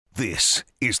This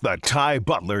is the Ty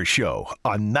Butler Show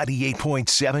on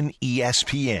 98.7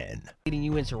 ESPN. Leading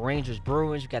you into Rangers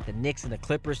Bruins. You got the Knicks and the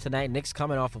Clippers tonight. Knicks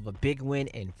coming off of a big win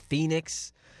in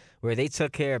Phoenix where they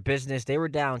took care of business. They were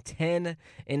down 10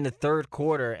 in the third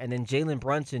quarter, and then Jalen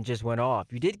Brunson just went off.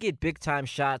 You did get big-time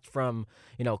shots from,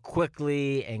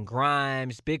 Quickly and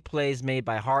Grimes, big plays made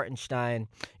by Hartenstein,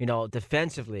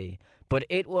 defensively. But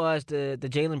it was the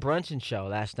Jalen Brunson show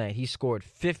last night. He scored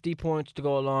 50 points to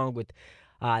go along with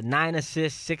 9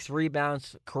 assists, 6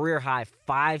 rebounds, career-high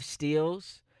 5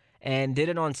 steals, and did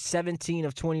it on 17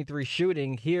 of 23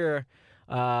 shooting. Here,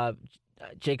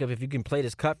 Jacob, if you can play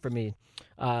this cut for me,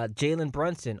 Jalen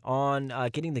Brunson on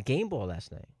getting the game ball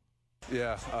last night.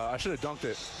 Yeah, I should have dunked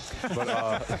it, but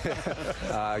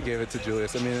I gave it to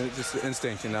Julius. I mean, it's just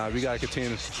instinct, we got to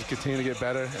continue to get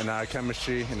better, and our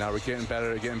chemistry, and now we're getting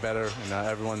better, and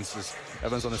everyone's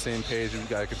on the same page. We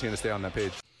got to continue to stay on that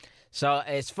page. So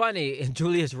it's funny,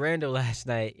 Julius Randle last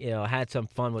night, had some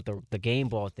fun with the game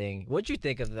ball thing. What'd you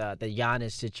think of the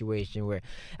Giannis situation where,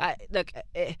 I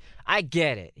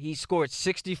get it. He scored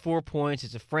 64 points.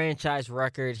 It's a franchise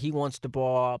record. He wants the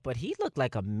ball, but he looked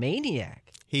like a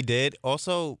maniac. He did.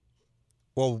 Also,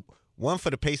 one for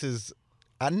the Pacers,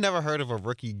 I never heard of a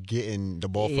rookie getting the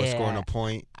ball for scoring a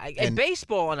point. In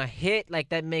baseball, on a hit,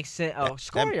 that makes sense.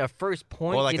 Scoring your first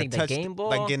point, getting the game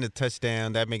ball. Like getting a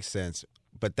touchdown, that makes sense.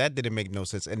 But that didn't make no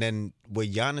sense. And then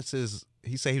with Giannis's,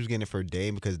 he said he was getting it for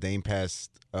Dame because Dame passed,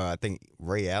 I think,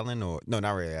 Ray Allen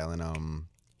not Ray Allen.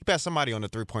 He passed somebody on the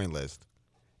three-point list,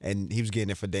 and he was getting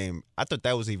it for Dame. I thought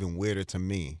that was even weirder to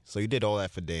me. So he did all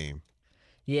that for Dame.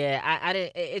 Yeah, I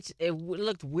didn't. It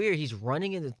looked weird. He's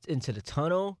running into the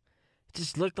tunnel. It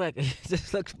just looks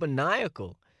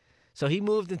maniacal. So he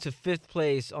moved into 5th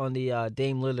place on the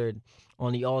Dame Lillard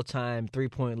on the all-time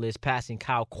three-point list, passing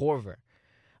Kyle Korver.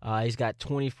 He's got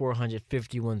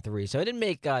 2,451 threes. So it didn't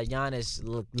make Giannis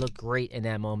look great in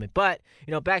that moment. But,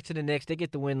 back to the Knicks. They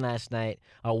get the win last night.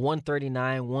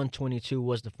 139-122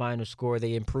 was the final score.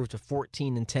 They improved to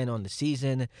 14-10 on the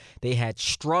season. They had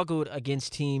struggled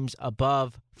against teams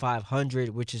above 500,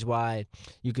 which is why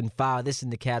you can file this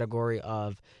in the category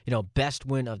of, best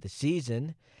win of the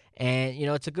season. And,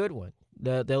 it's a good one.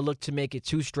 They'll look to make it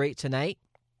 2 straight tonight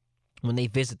when they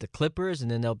visit the Clippers, and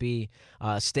then they'll be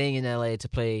staying in L.A. to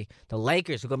play the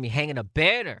Lakers. We're going to be hanging a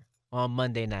banner on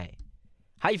Monday night.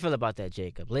 How you feel about that,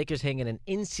 Jacob? Lakers hanging an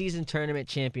in-season tournament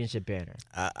championship banner.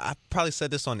 I probably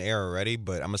said this on air already,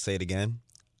 but I'm going to say it again.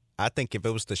 I think if it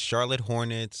was the Charlotte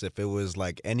Hornets, if it was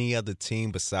like any other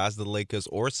team besides the Lakers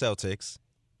or Celtics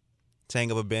to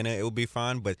hang up a banner, it would be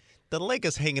fine. But the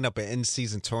Lakers hanging up an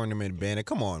in-season tournament banner,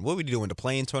 come on. What are we doing, the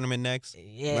play-in tournament next?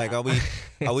 Yeah. Like,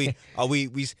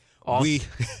 we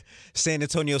San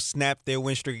Antonio snapped their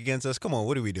win streak against us. Come on,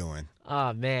 what are we doing?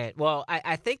 Oh, man. Well,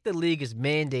 I think the league is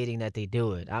mandating that they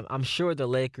do it. I'm sure the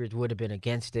Lakers would have been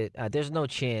against it. There's no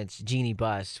chance Jeannie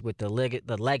Buss, with the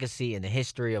legacy and the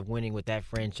history of winning with that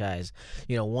franchise,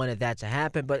 wanted that to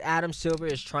happen. But Adam Silver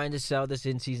is trying to sell this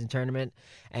in-season tournament,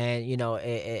 and,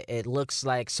 it looks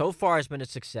like so far it's been a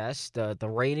success. The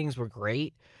ratings were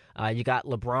great. You got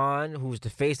LeBron, who's the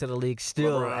face of the league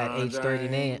still at age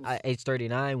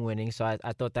 39 winning, so I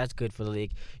thought that's good for the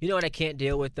league. You know what I can't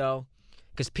deal with, though?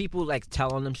 Because people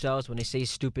tell on themselves when they say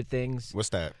stupid things. What's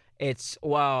that? It's,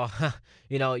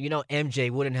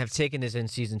 MJ wouldn't have taken this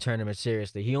in-season tournament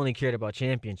seriously. He only cared about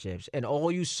championships. And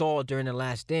all you saw during The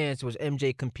Last Dance was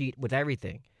MJ compete with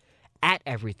everything, at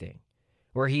everything,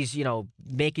 where he's,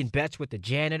 making bets with the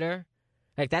janitor.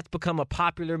 That's become a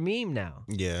popular meme now.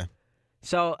 Yeah.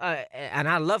 So, and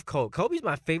I love Kobe. Kobe's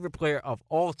my favorite player of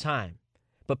all time.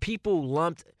 But people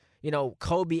lumped,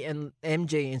 Kobe and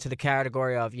MJ into the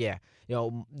category of,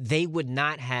 they would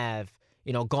not have,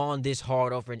 gone this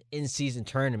hard over an in-season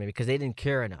tournament because they didn't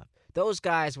care enough. Those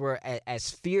guys were as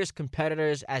fierce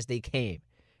competitors as they came.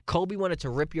 Kobe wanted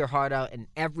to rip your heart out in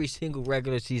every single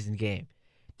regular season game.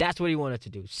 That's what he wanted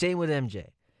to do. Same with MJ.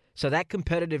 So that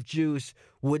competitive juice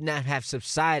would not have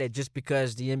subsided just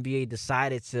because the NBA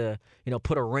decided to,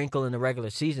 put a wrinkle in the regular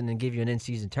season and give you an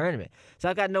in-season tournament. So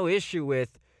I got no issue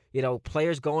with,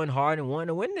 players going hard and wanting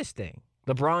to win this thing.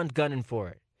 LeBron's gunning for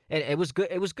it. And it was good.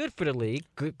 It was good for the league.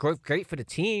 Great for the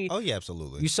team. Oh, yeah,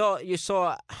 absolutely. You saw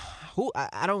who,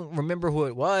 I don't remember who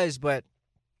it was, but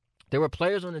there were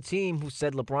players on the team who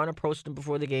said LeBron approached them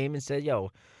before the game and said,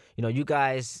 you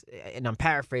guys, and I'm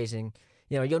paraphrasing,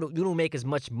 you don't make as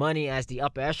much money as the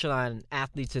upper echelon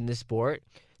athletes in this sport.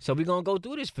 So we're going to go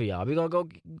do this for y'all. We're going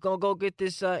to go get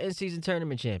this in-season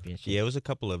tournament championship. Yeah, it was a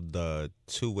couple of the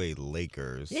two-way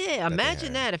Lakers. Yeah,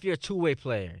 imagine that if you're a two-way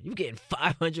player. You're getting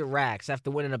 500 racks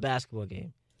after winning a basketball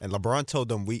game. And LeBron told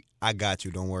them, I got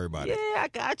you. Don't worry about it. Yeah, I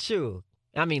got you.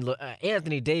 I mean, look,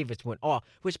 Anthony Davis went off.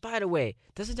 Which, by the way,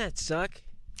 doesn't that suck?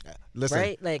 Listen,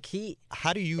 right? Like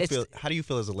How do you feel? How do you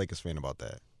feel as a Lakers fan about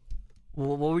that?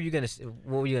 What were you gonna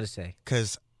say?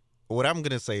 Because what I'm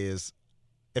gonna say is,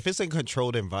 if it's a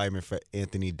controlled environment for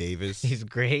Anthony Davis, He's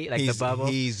great, like the bubble.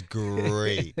 He's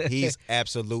great. He's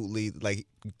absolutely like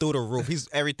through the roof. He's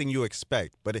everything you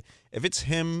expect. But if it's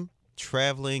him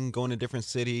traveling, going to different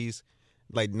cities,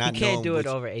 like not you can't knowing do which, it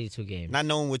over 82 games. not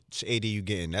knowing which AD you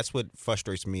getting, that's what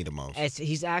frustrates me the most.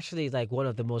 He's actually like one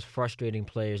of the most frustrating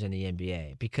players in the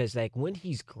NBA because like when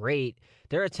he's great,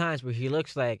 there are times where he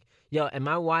looks like, yo, am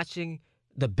I watching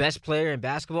the best player in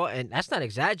basketball? And that's not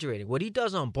exaggerating. What he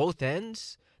does on both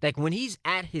ends, like when he's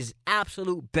at his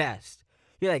absolute best,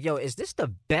 you're like, yo, is this the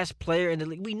best player in the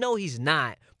league? We know he's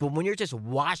not, but when you're just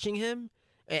watching him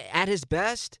at his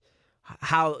best,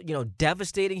 how,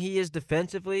 devastating he is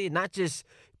defensively, not just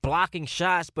blocking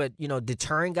shots, but,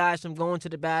 deterring guys from going to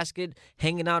the basket,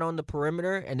 hanging out on the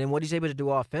perimeter, and then what he's able to do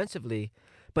offensively.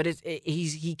 But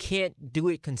he can't do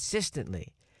it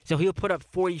consistently. So he'll put up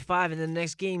 45, and then the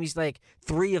next game he's like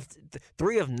 3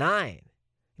 of 9.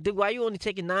 Dude, why are you only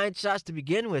taking 9 shots to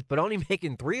begin with, but only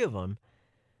making 3 of them?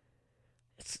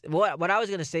 What I was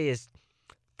going to say is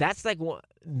that's like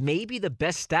maybe the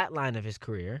best stat line of his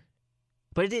career.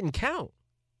 But it didn't count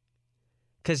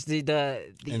because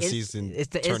the in-season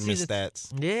tournament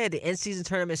stats. Yeah, the in-season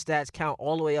tournament stats count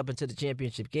all the way up into the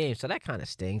championship game. So that kind of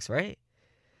stinks, right?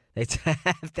 Like to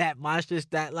have that monster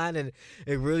stat line and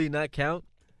it really not count.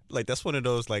 Like that's one of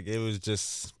those like it was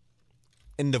just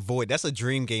in the void. That's a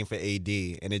dream game for AD,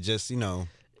 and it just it's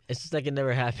just like it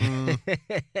never happened.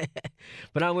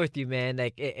 But I'm with you, man.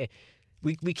 Like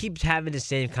We keep having the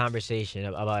same conversation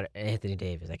about Anthony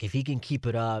Davis. Like, if he can keep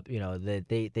it up,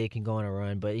 they can go on a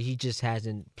run. But he just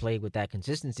hasn't played with that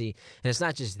consistency. And it's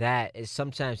not just that. It's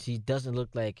sometimes he doesn't look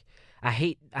like – I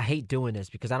hate doing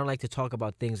this because I don't like to talk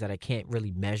about things that I can't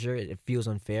really measure. It feels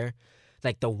unfair.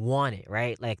 Like the want it,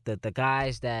 right? Like the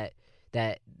guys that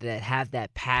have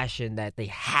that passion that they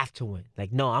have to win.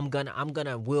 Like, no, I'm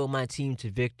gonna will my team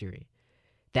to victory.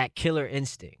 That killer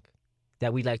instinct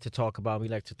that we like to talk about, we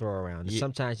like to throw around. And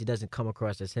sometimes he doesn't come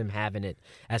across as him having it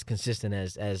as consistent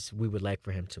as we would like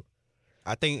for him to.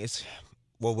 I think it's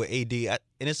with AD, and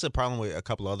it's a problem with a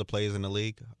couple of other players in the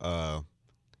league.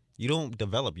 You don't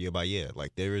develop year by year.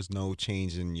 Like there is no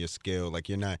change in your skill. Like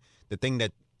you're not the thing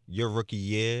that your rookie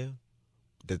year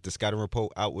that the scouting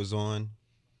report out was on.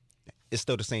 It's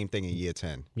still the same thing in year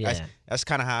 10. Yeah, that's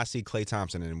kind of how I see Klay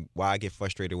Thompson and why I get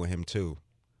frustrated with him too.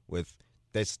 With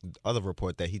that's the other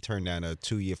report that he turned down a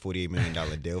 2-year, $48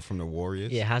 million deal from the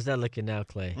Warriors. Yeah, how's that looking now,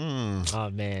 Klay? Oh,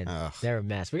 man. They're a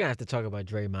mess. We're going to have to talk about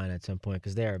Draymond at some point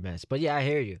because they're a mess. But, yeah, I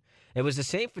hear you. It was the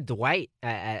same for Dwight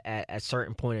at a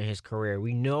certain point in his career.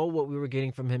 We know what we were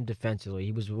getting from him defensively.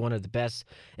 He was one of the best,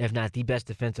 if not the best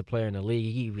defensive player in the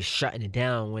league. He was shutting it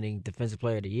down, winning Defensive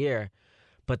Player of the Year.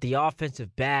 But the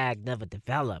offensive bag never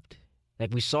developed.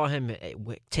 Like, we saw him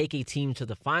take a team to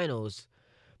the finals,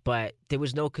 but there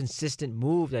was no consistent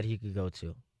move that he could go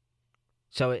to.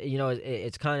 So,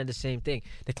 it's kind of the same thing.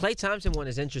 The Klay Thompson one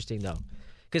is interesting, though.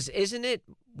 Because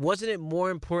wasn't it more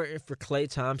important for Klay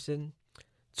Thompson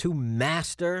to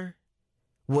master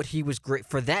what he was great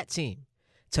for that team?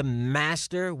 To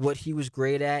master what he was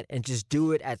great at and just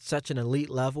do it at such an elite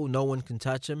level, no one can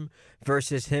touch him,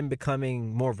 versus him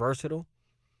becoming more versatile?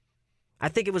 I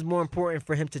think it was more important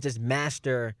for him to just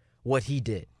master what he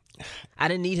did. I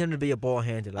didn't need him to be a ball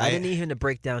handler. I didn't need him to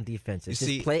break down defenses.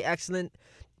 Just play excellent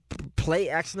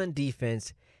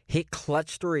defense, hit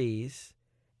clutch threes,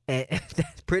 and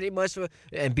that's pretty much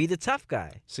and be the tough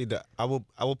guy. See, I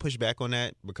will push back on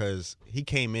that because he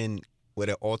came in with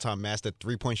an all-time master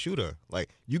 3-point shooter. Like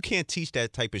you can't teach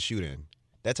that type of shooting.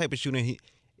 That type of shooting,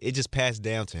 it just passed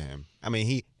down to him. I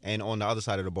mean, and on the other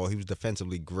side of the ball, he was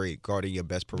defensively great, guarding your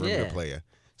best perimeter player.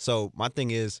 So my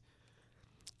thing is,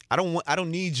 I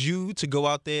don't need you to go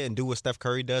out there and do what Steph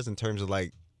Curry does in terms of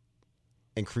like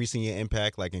increasing your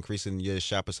impact, like increasing your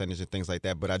shot percentage and things like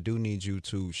that. But I do need you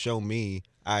to show me.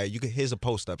 Here's a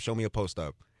post up. Show me a post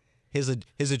up. Here's a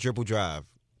dribble drive.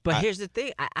 But here's the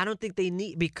thing. I don't think they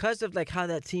need, because of like how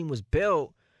that team was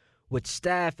built with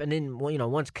Steph, and then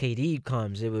once KD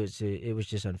comes, it was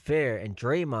just unfair. And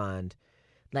Draymond,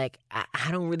 like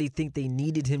I don't really think they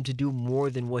needed him to do more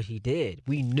than what he did.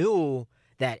 We knew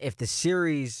that if the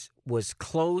series was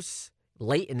close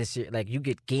late in the series, like you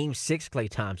get Game 6 Klay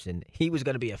Thompson, he was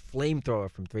going to be a flamethrower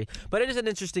from 3. But it is an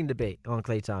interesting debate on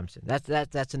Klay Thompson.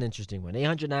 That's an interesting one.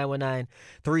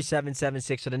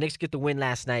 800-919-3776. So the Knicks get the win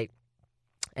last night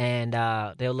And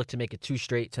they'll look to make it 2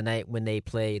 straight tonight when they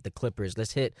play the Clippers.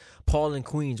 Let's hit Paul in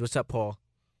Queens. What's up, Paul?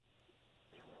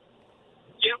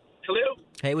 Yep. Hello.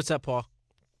 Hey, what's up, Paul?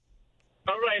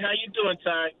 All right. How you doing,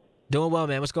 Ty? Doing well,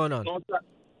 man. What's going on?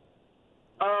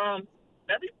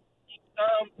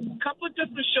 Couple of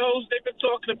different shows they've been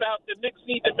talking about the Knicks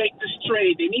need to make this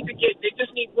trade. They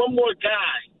just need one more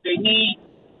guy. They need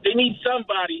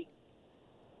somebody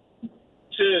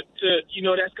to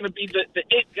that's going to be the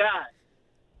it guy.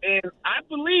 And I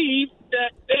believe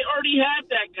that they already have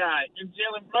that guy in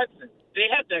Jalen Brunson. They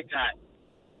have that guy.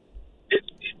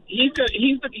 He's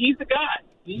the guy.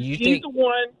 He's the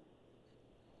one.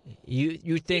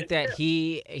 You think that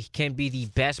he can be the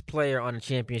best player on a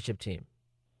championship team?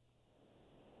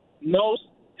 Most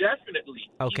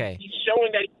definitely. Okay. He's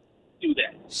showing that he can do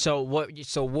that. So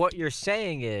what you're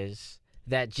saying is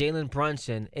that Jalen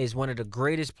Brunson is one of the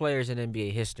greatest players in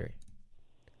NBA history.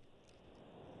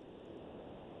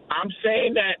 I'm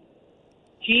saying that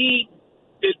he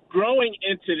is growing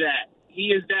into that.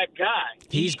 He is that guy.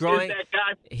 He's growing. Is that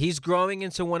guy. He's growing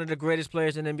into one of the greatest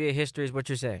players in NBA history. Is what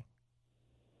you're saying?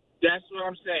 That's what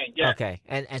I'm saying. Yeah. Okay.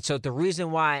 And so the reason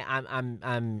why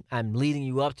I'm leading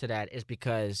you up to that is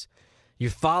because you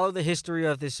follow the history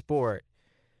of this sport.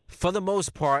 For the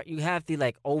most part, you have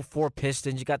the 04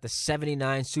 Pistons, you got the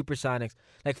 79 Supersonics.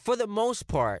 For the most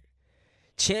part,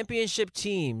 championship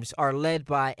teams are led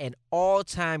by an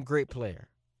all-time great player.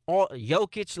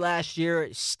 Jokic last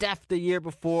year, Steph the year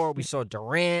before, we saw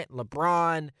Durant,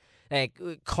 LeBron,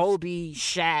 Kobe,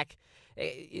 Shaq.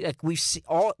 We see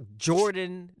all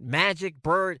Jordan, Magic,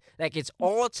 Bird. It's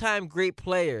all-time great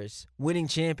players winning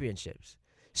championships.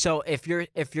 So if you're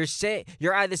saying,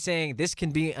 you're either saying this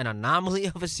can be an anomaly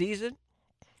of a season,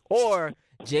 or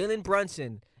Jalen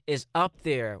Brunson is up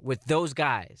there with those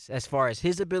guys as far as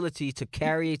his ability to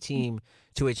carry a team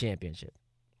to a championship.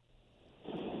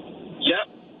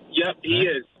 Yep, he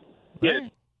is.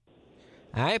 Yes.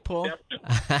 All right, Paul.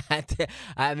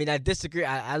 I disagree.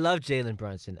 I love Jalen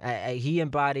Brunson. He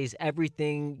embodies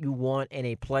everything you want in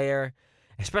a player,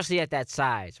 especially at that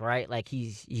size, right?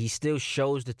 He still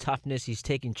shows the toughness. He's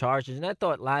taking charges. And I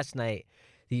thought last night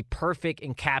the perfect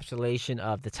encapsulation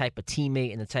of the type of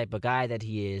teammate and the type of guy that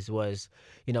he is was,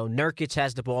 Nurkic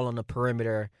has the ball on the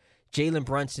perimeter. Jalen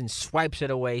Brunson swipes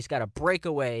it away. He's got a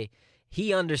breakaway.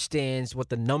 He understands what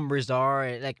the numbers are,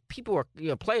 and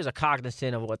players are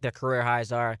cognizant of what their career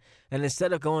highs are. And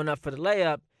instead of going up for the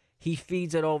layup, he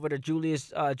feeds it over to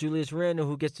Julius Randle,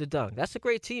 who gets the dunk. That's a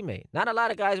great teammate. Not a lot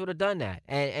of guys would have done that.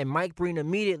 And Mike Breen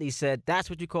immediately said, that's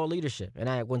what you call leadership. And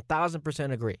I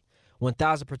 1,000% agree.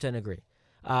 1,000% agree.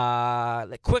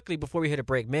 Quickly, before we hit a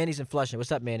break, Manny's in Flushing.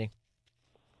 What's up, Manny?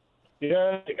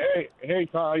 Yeah, hey,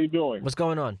 Ty, how you doing? What's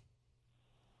going on?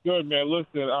 Good, man.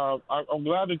 Listen, I'm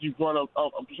glad that you brought up.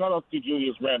 Shout out to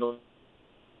Julius Randle.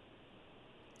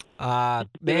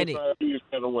 Manny, Julius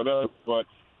Randle with us, but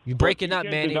you breaking up,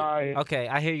 Manny. Deny... Okay,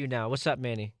 I hear you now. What's up,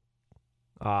 Manny?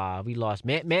 We lost.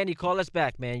 Manny, call us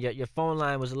back, man. Your phone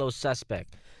line was a little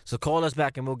suspect. So call us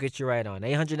back and we'll get you right on.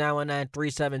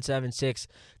 800-919-3776. A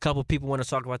couple people want to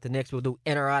talk about the Knicks. We'll do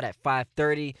in or out at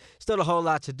 5:30. Still a whole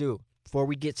lot to do before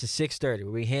we get to 6:30,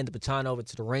 where we hand the baton over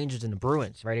to the Rangers and the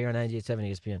Bruins right here on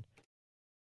 98.7 ESPN.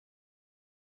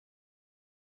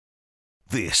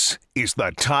 This is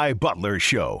the Ty Butler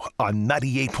Show on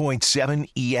 98.7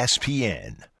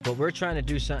 ESPN. But we're trying to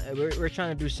do something. We're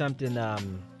trying to do something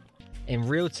in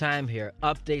real time here.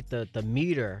 Update the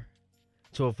meter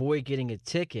to avoid getting a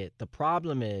ticket. The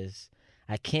problem is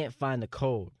I can't find the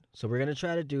code, so we're gonna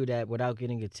try to do that without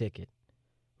getting a ticket.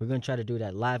 We're going to try to do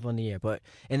that live on the air. But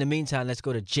in the meantime, let's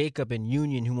go to Jacob in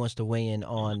Union, who wants to weigh in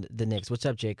on the Knicks. What's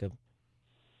up, Jacob?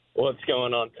 What's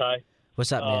going on, Ty?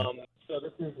 What's up, man? So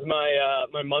this is my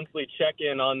monthly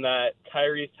check-in on that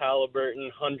Tyrese Halliburton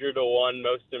 100-1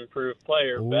 most improved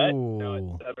player bet. Now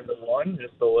it's 7-1,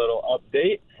 just a little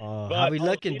update. How we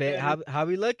looking, babe? How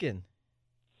we looking?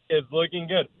 It's looking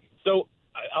good. So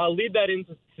I'll lead that in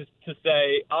to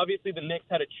say, obviously the Knicks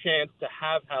had a chance to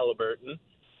have Halliburton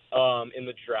in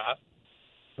the draft.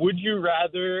 Would you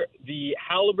rather the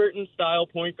Halliburton-style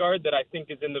point guard that I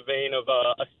think is in the vein of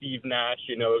a Steve Nash,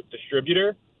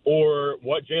 distributor, or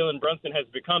what Jalen Brunson has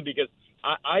become? Because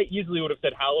I easily would have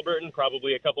said Halliburton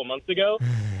probably a couple months ago,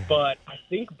 but I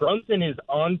think Brunson is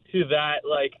onto that,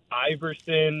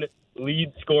 Iverson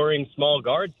lead-scoring small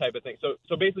guard type of thing. So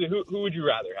basically, who would you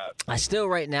rather have? I still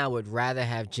right now would rather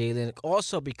have Jalen,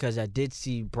 also because I did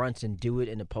see Brunson do it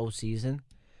in the postseason.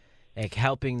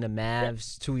 Helping the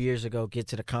Mavs 2 years ago get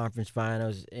to the conference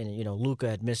finals, and Luka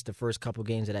had missed the first couple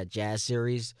games of that Jazz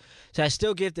series. So I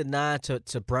still give the nod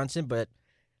to Brunson, but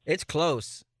it's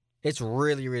close. It's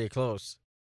really, really close.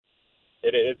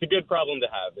 It's a good problem to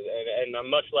have, and I'm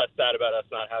much less sad about us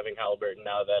not having Halliburton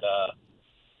now that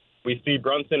we see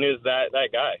Brunson is that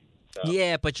guy. So,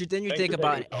 yeah, but then you think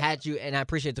about had you, and I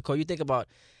appreciate the call. You think about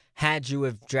had you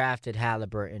have drafted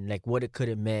Halliburton, like what it could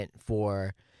have meant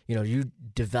for you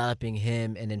developing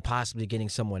him and then possibly getting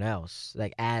someone else,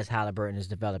 like as Halliburton is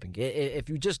developing. If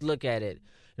you just look at it,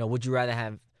 would you rather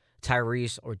have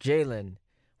Tyrese or Jalen?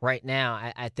 Right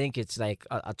now, I think it's like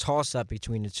a toss-up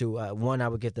between the two. One, I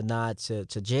would give the nod to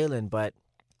Jalen, but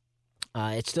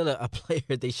it's still a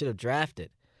player they should have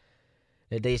drafted.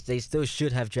 They still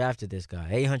should have drafted this guy.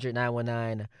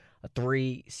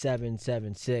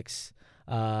 800-919-3776.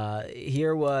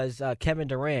 Here was Kevin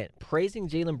Durant praising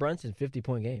Jalen Brunson,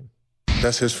 50-point game.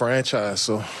 That's his franchise,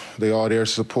 so they all there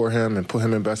to support him and put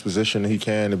him in best position he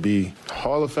can to be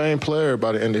Hall of Fame player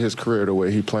by the end of his career the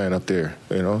way he playing up there.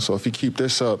 So if he keep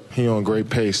this up, he on great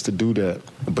pace to do that.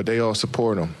 But they all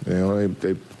support him.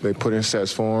 They put in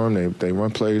sets for him. They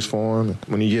run plays for him.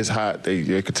 When he gets hot,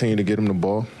 they continue to get him the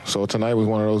ball. So tonight was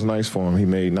one of those nights for him. He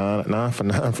made 9 for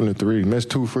 9 from the three. He missed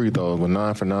 2 free throws, but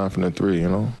 9 for 9 from the three.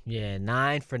 Yeah,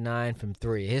 9 for 9 from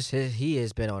three. He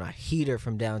has been on a heater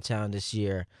from downtown this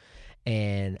year.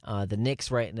 And the Knicks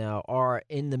right now are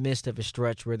in the midst of a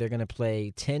stretch where they're going to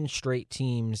play 10 straight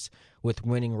teams with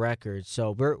winning records.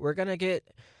 So we're going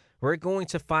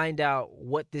to find out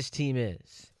what this team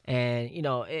is. And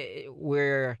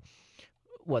they're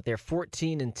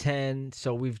 14-10.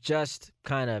 So we've just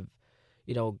kind of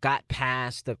got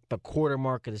past the quarter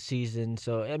mark of the season.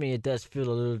 So I mean, it does feel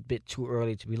a little bit too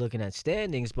early to be looking at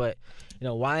standings. But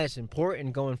why it's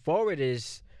important going forward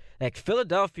is, like,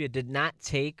 Philadelphia did not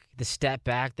take the step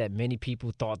back that many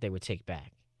people thought they would take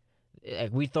back.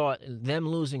 Like, we thought them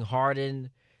losing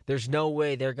Harden, there's no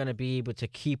way they're going to be able to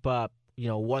keep up,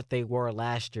 what they were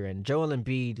last year. And Joel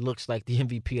Embiid looks like the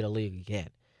MVP of the league again.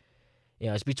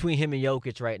 It's between him and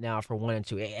Jokic right now for 1 and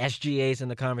 2. SGA's in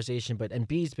the conversation, but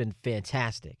Embiid's been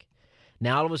fantastic.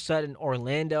 Now, all of a sudden,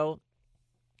 Orlando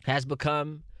has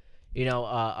become,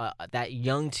 that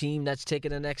young team that's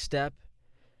taking the next step.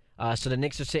 So the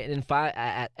Knicks are sitting in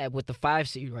with the 5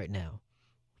 seed right now.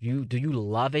 Do you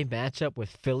love a matchup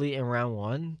with Philly in round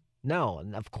 1? No,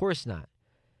 of course not.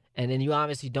 And then you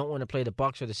obviously don't want to play the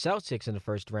Bucks or the Celtics in the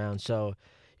first round. So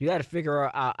you got to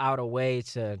figure out a way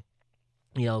to,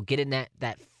 get in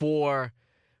that four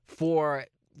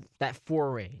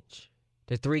range.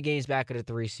 The 3 games back of the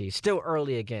 3 seed. Still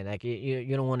early again. Like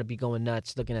you don't want to be going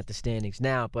nuts looking at the standings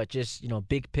now, but just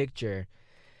big picture.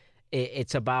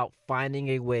 It's about finding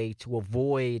a way to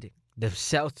avoid the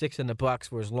Celtics and the Bucks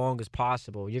for as long as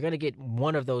possible. You're going to get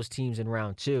one of those teams in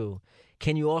round 2.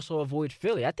 Can you also avoid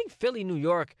Philly? I think Philly, New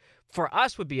York, for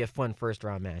us would be a fun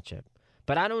first-round matchup.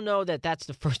 But I don't know that that's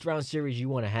the first-round series you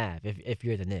want to have if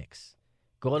you're the Knicks.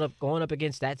 Going up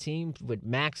against that team with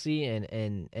Maxey and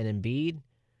Embiid.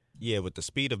 Yeah, with the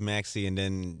speed of Maxey and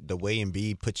then the way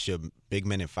Embiid puts your big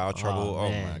men in foul trouble. Oh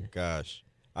my gosh.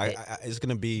 It's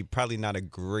going to be probably not a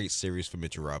great series for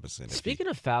Mitchell Robinson. Speaking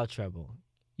of foul trouble,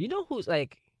 you know who's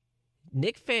like,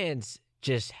 Knick fans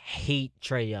just hate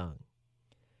Trae Young.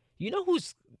 You know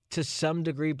who's to some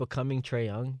degree becoming Trae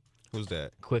Young? Who's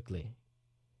that? Quickly.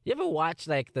 You ever watch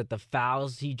like the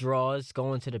fouls he draws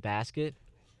going to the basket?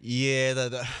 Yeah,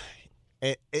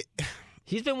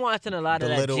 he's been watching a lot of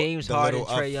that James Harden,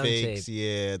 Trae Young tape.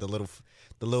 Yeah, the little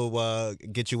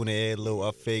get you in the air, little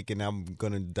up fake, and I'm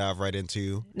going to dive right into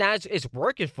you. Now, it's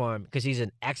working for him because he's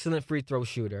an excellent free throw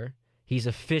shooter. He's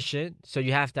efficient, so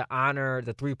you have to honor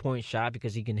the three-point shot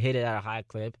because he can hit it at a high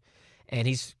clip. And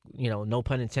he's, no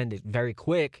pun intended, very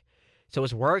quick. So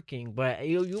it's working. But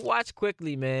you watch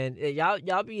Quickly, man.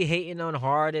 Y'all be hating on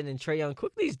Harden and Trae Young.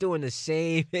 Quickly's doing the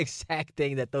same exact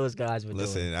thing that those guys were doing.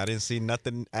 Listen, I didn't see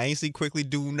nothing. I ain't see Quickly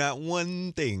do not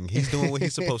one thing. He's doing what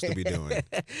he's supposed to be doing.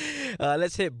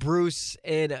 Let's hit Bruce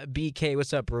and BK.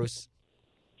 What's up, Bruce?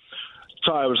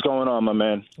 Ty, what's going on, my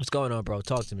man? What's going on, bro?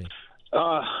 Talk to me.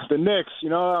 The Knicks,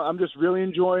 I'm just really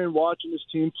enjoying watching this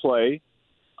team play.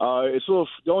 It's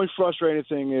the only frustrating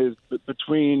thing is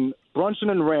between Brunson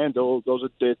and Randall,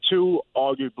 they're 2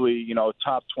 arguably,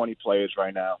 top 20 players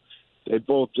right now. They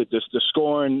both did the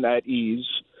scoring at ease.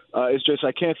 It's just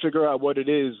I can't figure out what it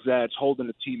is that's holding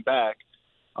the team back.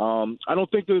 I don't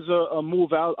think there's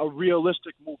a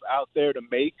realistic move out there to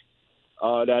make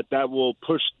that will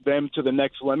push them to the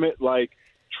next limit, like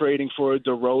trading for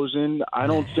DeRozan. I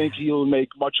don't think he'll make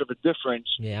much of a difference.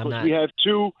 Yeah, I'm not.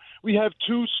 We have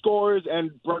two scorers,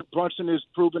 and Brunson is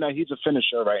proven that he's a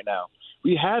finisher right now.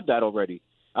 We had that already.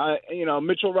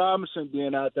 Mitchell Robinson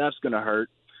being out, that's going to hurt.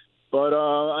 But,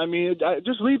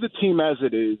 just leave the team as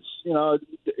it is.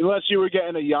 Unless you were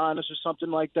getting a Giannis or something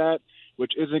like that,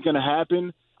 which isn't going to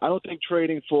happen, I don't think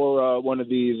trading for one of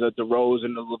these, DeRozan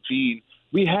and Levine,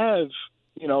 we have,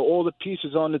 all the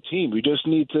pieces on the team. We just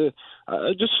need to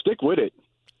just stick with it.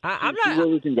 I'm see where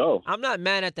we can go. I'm not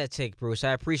mad at that take, Bruce.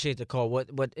 I appreciate the call.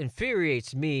 What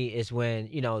infuriates me is when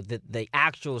the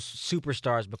actual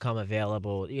superstars become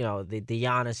available. The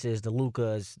Giannis's, the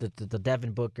Lukas, the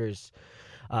Devin Bookers,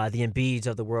 the Embiids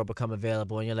of the world become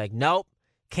available, and you're like, nope,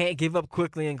 can't give up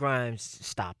quickly. And Grimes,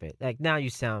 stop it. Like now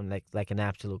you sound like an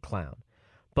absolute clown.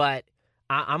 But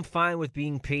I'm fine with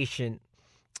being patient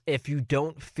if you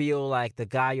don't feel like the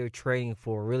guy you're trading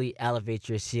for really elevates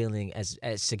your ceiling as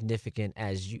significant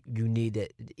as you need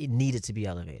it needed to be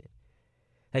elevated.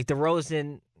 Like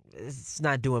DeRozan, it's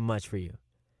not doing much for you.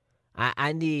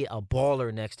 I need a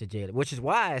baller next to Jalen, which is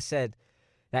why I said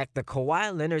that the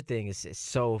Kawhi Leonard thing is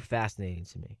so fascinating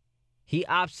to me. He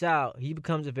opts out, he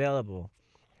becomes available.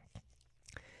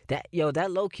 That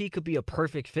low-key could be a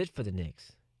perfect fit for the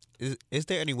Knicks. Is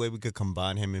there any way we could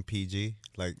combine him and PG?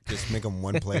 Like, just make him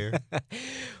one player?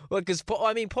 Well, because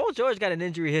Paul George got an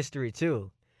injury history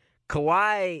too.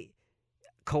 Kawhi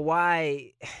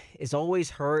is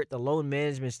always hurt. The load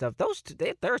management stuff.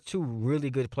 They're two really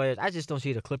good players. I just don't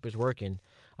see the Clippers working.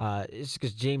 It's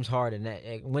because James Harden.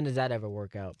 When does that ever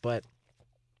work out? But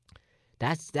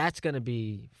that's gonna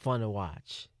be fun to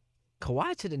watch.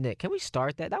 Kawhi to the Knicks. Can we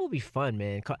start that? That would be fun,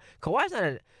 man. Kawhi's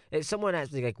not someone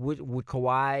that's like, would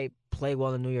Kawhi play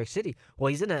well in New York City? Well,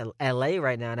 he's in L.A.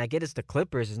 right now, and I get it's the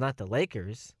Clippers, it's not the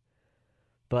Lakers.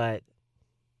 But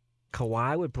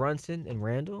Kawhi with Brunson and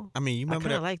Randall? I mean, you remember I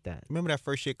kind of like that. Remember that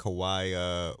first year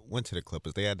Kawhi went to the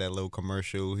Clippers? They had that little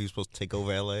commercial. He was supposed to take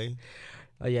over L.A.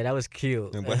 Oh, yeah, that was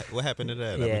cute. And what happened to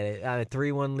that? Yeah, a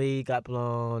 3-1 lead got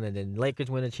blown, and then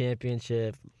Lakers win a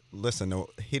championship. Listen, no,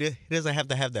 he doesn't have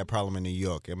to have that problem in New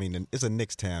York. I mean, it's a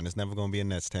Knicks town. It's never going to be a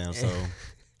Nets town, so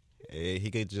he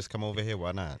could just come over here.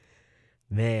 Why not?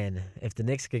 Man, if the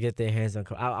Knicks could get their hands on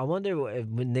Kawhi, I wonder if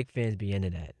Knicks fans be into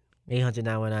that.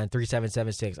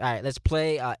 800-919-3776. All right, let's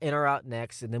play In or Out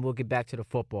next, and then we'll get back to the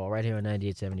football right here on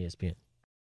 98.7 ESPN.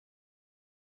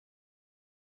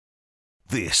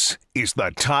 This is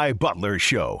the Ty Butler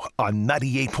Show on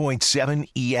 98.7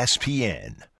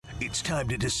 ESPN. It's time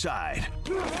to decide.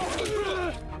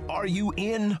 Are you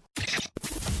in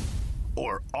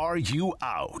or are you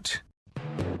out?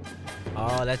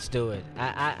 Oh, let's do it.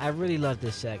 I really love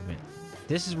this segment.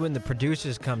 This is when the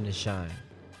producers come to shine.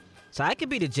 So I could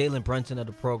be the Jalen Brunson of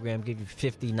the program, give you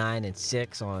 59 and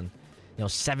 6 on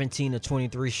 17 to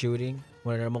 23 shooting,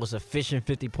 one of the most efficient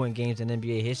 50-point games in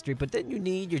NBA history. But then you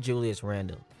need your Julius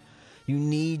Randle. You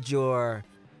need your,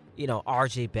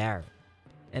 R.J. Barrett.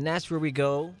 And that's where we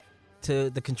go to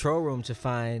the control room to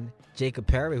find Jacob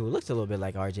Perry, who looks a little bit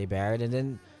like R.J. Barrett, and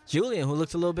then Julian, who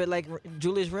looks a little bit like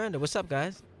Julius Randle. What's up,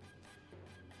 guys?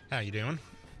 How you doing?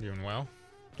 Doing well?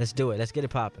 Let's do it. Let's get it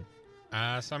popping. So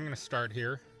I'm going to start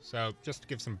here. So just to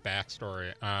give some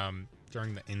backstory,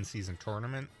 during the in-season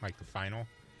tournament, like the final,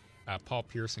 Paul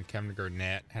Pierce and Kevin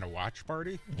Garnett had a watch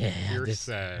party. Yeah, Pierce,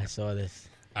 I saw this.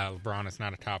 LeBron is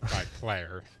not a top 5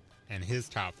 player, and his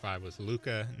top 5 was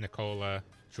Luka, Nikola,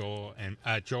 Joel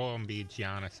Embiid,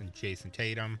 Giannis, and Jason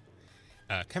Tatum.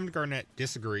 Kevin Garnett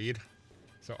disagreed.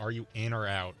 So are you in or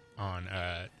out on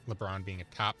LeBron being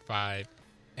a top 5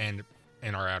 and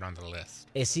in or out on the list?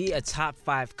 Is he a top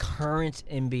 5 current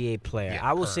NBA player? Yeah,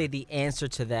 I will current. say the answer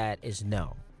to that is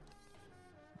no.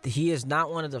 He is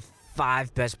not one of the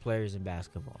 5 best players in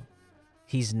basketball.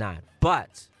 He's not.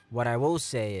 But what I will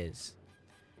say is,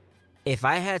 if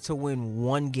I had to win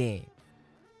one game,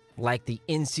 like the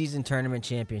in-season tournament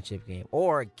championship game,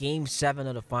 or Game 7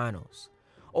 of the finals,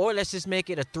 or let's just make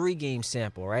it a 3-game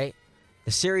sample, right?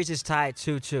 The series is tied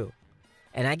 2-2,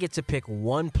 and I get to pick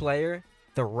one player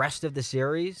the rest of the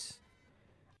series,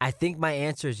 I think my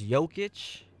answer is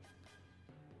Jokic,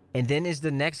 and then is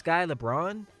the next guy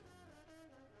LeBron?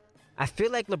 I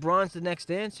feel like LeBron's the next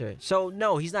answer. So,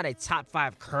 no, he's not a top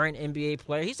 5 current NBA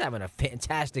player. He's having a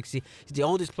fantastic season. He's the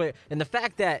oldest player. And the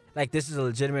fact that, this is a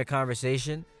legitimate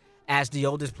conversation, as the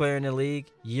oldest player in the league,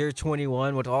 year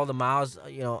 21, with all the miles,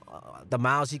 the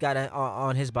miles he got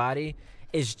on his body,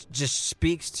 just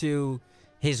speaks to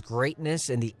his greatness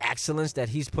and the excellence that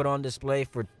he's put on display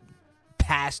for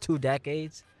past 2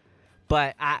 decades.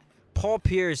 But Paul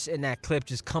Pierce in that clip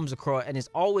just comes across, and has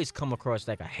always come across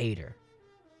like a hater.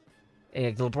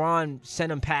 And LeBron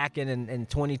sent him packing in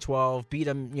 2012, beat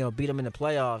him in the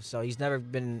playoffs, so he's never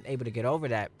been able to get over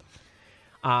that.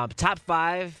 Top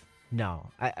 5, no.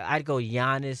 I'd go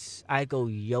Giannis. I'd go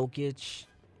Jokic.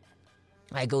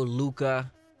 I'd go Luka.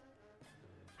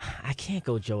 I can't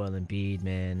go Joel Embiid,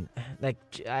 man.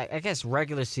 I guess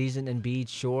regular season Embiid,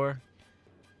 sure.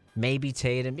 Maybe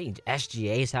Tatum.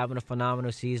 SGA's having a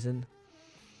phenomenal season.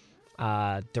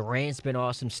 Durant's been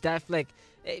awesome. Steph, like,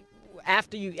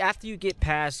 after you get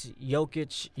past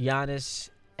Jokic, Giannis,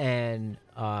 and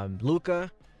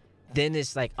Luka, then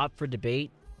it's like up for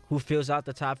debate who fills out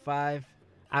the top 5.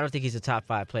 I don't think he's a top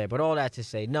 5 player, but all that to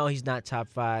say, no, he's not top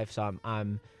 5. So I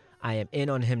am in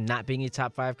on him not being a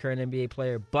top 5 current NBA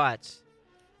player. But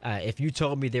if you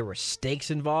told me there were stakes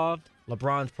involved,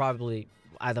 LeBron's probably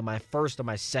either my first or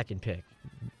my second pick.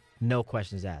 No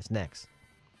questions asked. Next.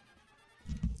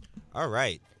 All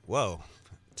right. Well,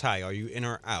 Ty, are you in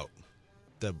or out?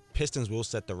 The Pistons will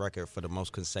set the record for the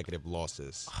most consecutive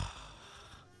losses.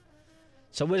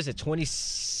 So what is it, 20?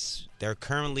 They're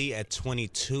currently at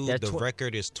 22. The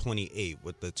record is 28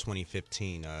 with the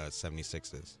 2015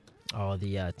 76ers. Oh,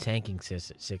 the tanking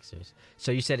Sixers.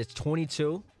 So you said it's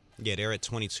 22? Yeah, they're at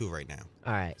 22 right now.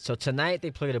 All right. So tonight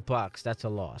they play the Bucks. That's a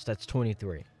loss. That's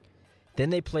 23. Then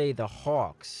they play the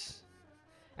Hawks.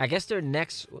 I guess their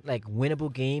next like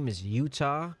winnable game is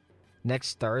Utah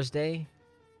next Thursday.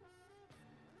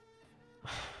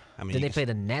 I mean, then they play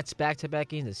the Nets back-to-back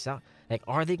games. Like,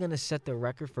 are they going to set the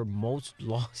record for most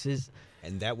losses?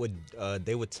 And that would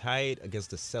they would tie it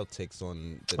against the Celtics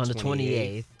on the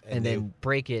 28th, and then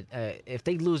break it. If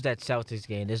they lose that Celtics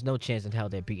game, there's no chance in hell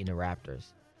they're beating the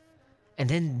Raptors. And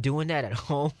then doing that at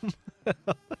home,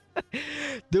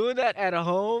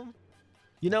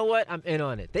 you know what? I'm in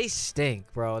on it. They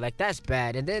stink, bro. Like, that's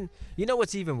bad. And then, you know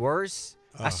what's even worse?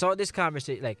 I saw this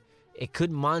conversation. Like,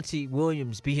 could Monty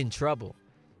Williams be in trouble?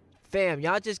 Fam,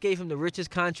 y'all just gave him the richest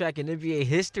contract in NBA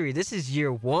history. This is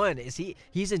year 1.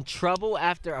 He's in trouble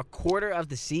after a quarter of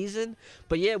the season?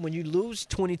 But yeah, when you lose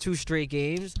 22 straight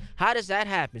games, how does that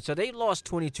happen? So they lost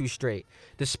 22 straight.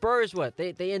 The Spurs, what?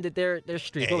 They ended their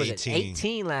streak. What was it?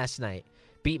 18 last night.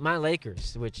 Beat my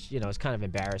Lakers, which, you know, is kind of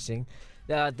embarrassing.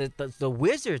 The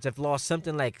Wizards have lost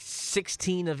something like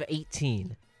 16 of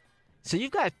 18. So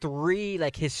you've got 3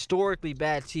 like historically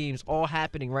bad teams all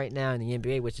happening right now in the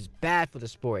NBA, which is bad for the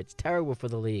sport. It's terrible for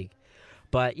the league.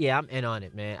 But yeah, I'm in on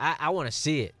it, man. I want to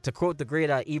see it. To quote the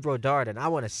great Ebro Darden, I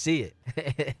want to see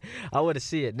it. I want to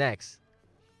see it. Next.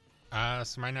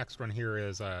 So my next one here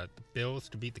is the Bills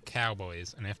to beat the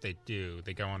Cowboys, and if they do,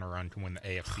 they go on a run to win the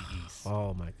AFC East.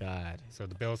 Oh my God! So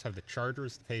the Bills have the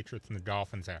Chargers, the Patriots, and the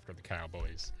Dolphins after the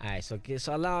Cowboys. All right, so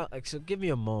give me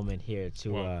a moment here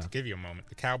to give you a moment.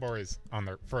 The Cowboys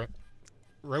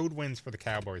road wins for the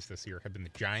Cowboys this year have been the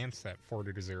Giants at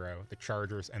 40-0, the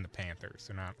Chargers, and the Panthers.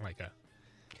 So not like a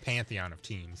pantheon of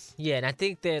teams. Yeah, and I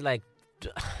think they're like.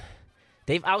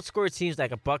 They've outscored teams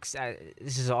like a Bucks.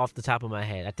 This is off the top of my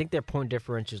head. I think their point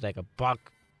differential is like a buck.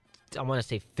 I want to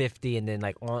say 50, and then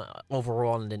like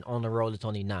overall, and then on the road it's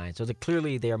only 9. So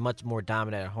clearly they are much more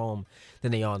dominant at home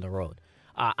than they are on the road.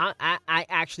 I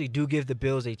actually do give the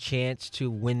Bills a chance to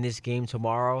win this game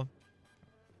tomorrow.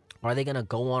 Are they gonna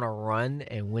go on a run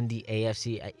and win the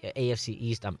AFC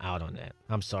East? I'm out on that.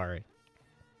 I'm sorry.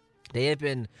 They have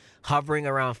been hovering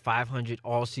around 500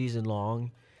 all season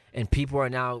long. And people are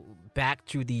now back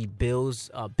to the Bills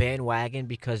bandwagon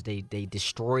because they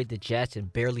destroyed the Jets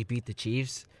and barely beat the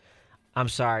Chiefs. I'm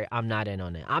sorry, I'm not in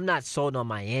on it. I'm not sold on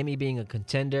Miami being a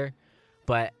contender,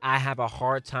 but I have a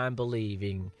hard time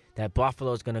believing that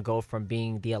Buffalo is going to go from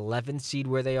being the 11th seed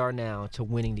where they are now to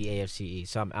winning the AFC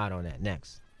East. So I'm out on that.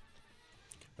 Next.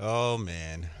 Oh,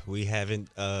 man. We haven't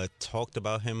talked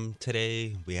about him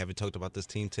today. We haven't talked about this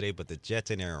team today, but the Jets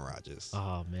and Aaron Rodgers.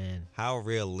 Oh, man. How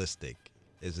realistic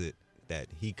is it that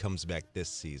he comes back this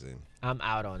season? I'm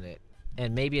out on it,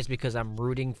 and maybe it's because I'm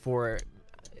rooting for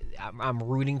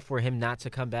him not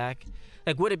to come back.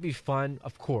 Like, would it be fun?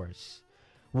 Of course.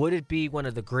 Would it be one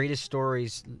of the greatest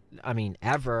stories,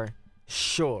 ever?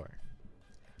 Sure.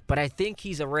 But I think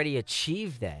he's already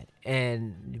achieved that,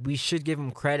 and we should give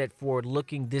him credit for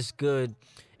looking this good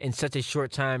in such a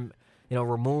short time,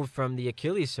 removed from the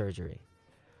Achilles surgery.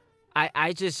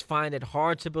 I just find it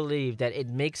hard to believe that it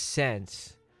makes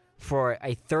sense for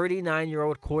a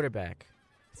 39-year-old quarterback,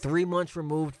 3 months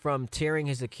removed from tearing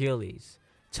his Achilles,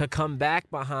 to come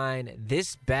back behind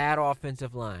this bad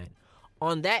offensive line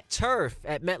on that turf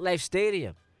at MetLife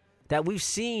Stadium that we've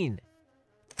seen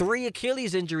 3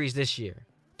 Achilles injuries this year.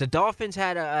 The Dolphins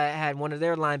had one of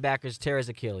their linebackers tear his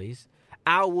Achilles.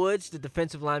 Al Woods, the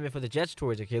defensive lineman for the Jets,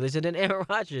 tore his Achilles. And then Aaron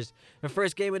Rodgers, the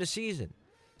first game of the season.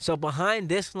 So behind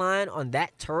this line on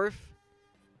that turf,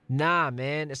 nah,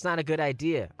 man, it's not a good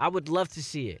idea. I would love to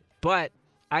see it, but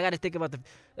I got to think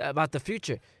about the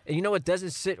future. And you know what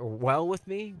doesn't sit well with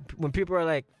me? When people are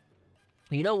like,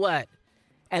 you know what?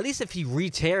 At least if he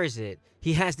re-tears it,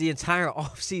 he has the entire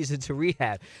offseason to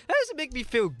rehab. That doesn't make me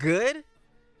feel good.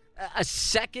 A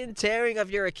second tearing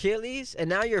of your Achilles, and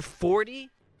now you're 40?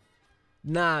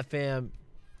 Nah, fam.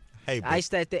 Hey, Ice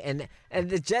that thing. And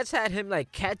the Jets had him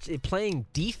like playing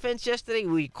defense yesterday.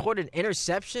 We caught an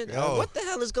interception. Oh. What the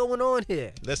hell is going on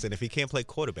here? listen, if he can't play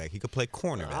quarterback, he could play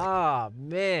cornerback. Oh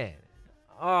man.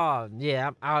 Oh yeah,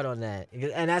 I'm out on that,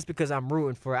 and that's because I'm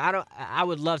rooting for it. I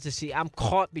would love to see. I'm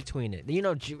caught between it. You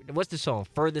know, what's the song?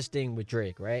 Furthest Thing with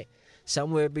Drake, right?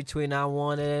 Somewhere between I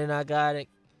want it and I got it.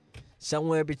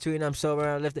 Somewhere between I'm sober and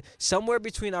I lifted. Somewhere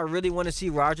between I really want to see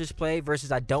Rodgers play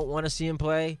versus I don't want to see him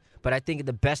play. But I think in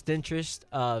the best interest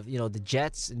of the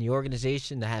Jets and the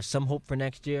organization to have some hope for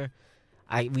next year,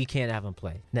 we can't have him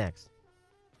play. Next.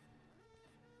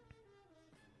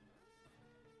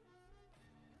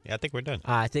 Yeah, I think we're done.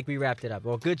 I think we wrapped it up.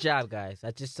 Well, good job, guys.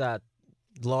 I just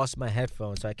lost my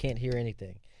headphones, so I can't hear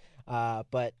anything.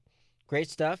 But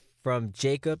great stuff from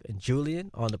Jacob and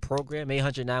Julian on the program.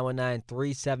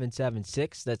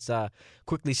 800-919-3776. Let's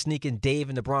quickly sneak in Dave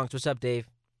in the Bronx. What's up, Dave?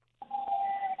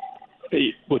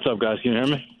 Hey, what's up, guys? Can you hear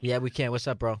me? Yeah, we can. What's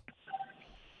up, bro?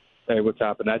 Hey, what's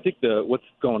happening? I think what's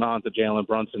going on to Jalen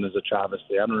Brunson is a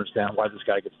travesty. I don't understand why this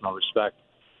guy gets no respect.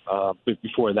 But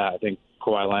before that, I think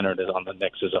Kawhi Leonard is on the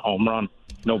Knicks as a home run.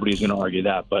 Nobody's going to argue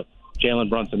that. But Jalen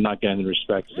Brunson not getting the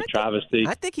respect is a travesty.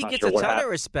 I think he gets a ton of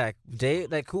respect,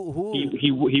 Dave. Like who?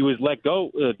 He was let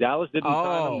go. Dallas didn't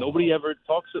sign him. Nobody ever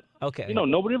talks. Okay.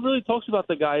 Nobody really talks about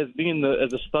the guy as being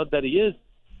as a stud that he is.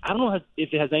 I don't know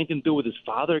if it has anything to do with his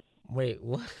father. Wait,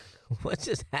 what? What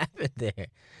just happened there?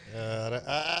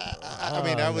 I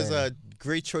mean, that was a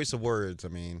great choice of words. I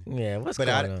mean, yeah, what's going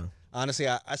on? Honestly,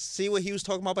 I see what he was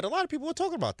talking about, but a lot of people were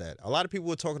talking about that. A lot of people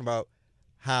were talking about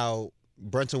how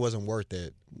Brunson wasn't worth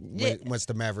it once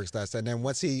the Mavericks left. And then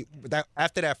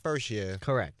after that first year,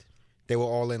 correct, they were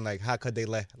all in like, how could they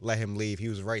let him leave? He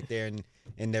was right there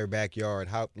in their backyard.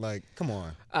 How, like, come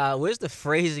on. Where's the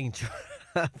phrasing?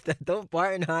 Don't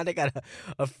Barton Honda got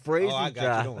a phrasing I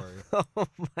got you. Don't worry. Oh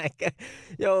my God,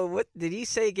 yo, what did he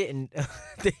say? Did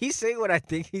he say what I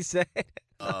think he said?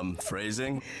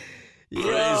 Phrasing.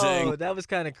 Yo, that was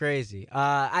kind of crazy.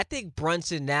 I think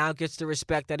Brunson now gets the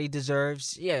respect that he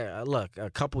deserves. Yeah, look, a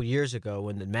couple years ago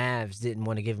when the Mavs didn't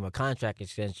want to give him a contract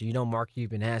extension, Mark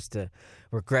Cuban has to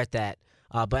regret that.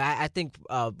 But I think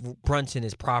Brunson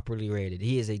is properly rated.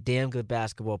 He is a damn good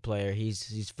basketball player.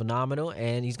 He's phenomenal,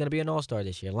 and he's going to be an all-star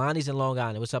this year. Lonnie's in Long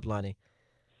Island. What's up, Lonnie?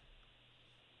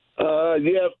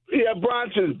 Yeah,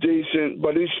 Brunson's decent,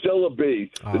 but he's still a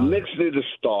beast. The Knicks need a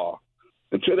star.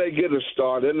 Until they get a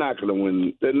star, they're not going to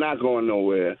win. They're not going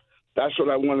nowhere. That's what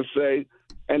I want to say.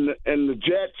 And the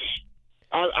Jets,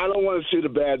 I don't want to see the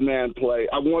bad man play.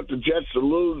 I want the Jets to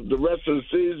lose the rest of the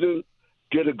season,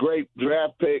 get a great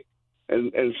draft pick,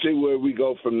 and see where we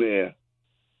go from there.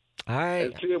 All right.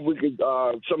 And see if we could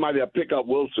somebody will pick up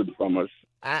Wilson from us.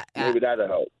 Maybe that'll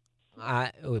help.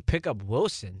 I would pick up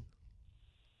Wilson.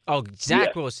 Oh,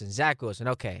 Zach Wilson. Zach Wilson.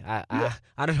 Okay. I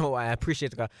don't know why. I appreciate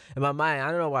the call. In my mind,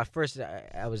 I don't know why first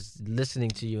I was listening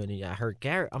to you and I heard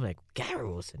Garrett. I'm like, Garrett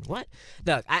Wilson? What?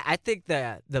 Look, I think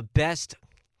the best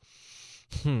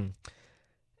I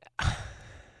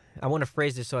want to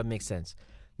phrase this so it makes sense.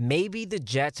 Maybe the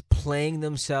Jets playing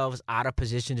themselves out of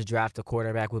position to draft a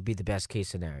quarterback would be the best case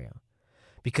scenario.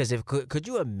 Because could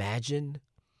you imagine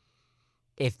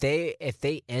if they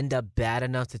end up bad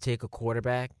enough to take a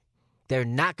quarterback? They're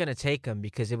not going to take him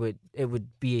because it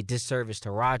would be a disservice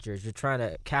to Rodgers. You're trying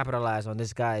to capitalize on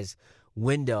this guy's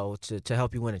window to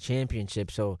help you win a championship.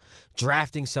 So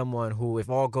drafting someone who, if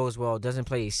all goes well, doesn't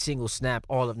play a single snap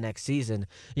all of next season,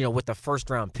 with the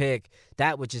first-round pick,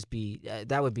 that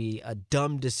would be a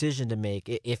dumb decision to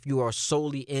make if you are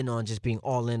solely in on just being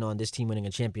all in on this team winning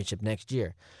a championship next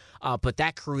year. But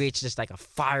that creates just like a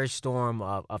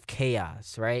firestorm of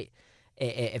chaos, right?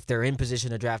 If they're in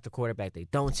position to draft a quarterback, they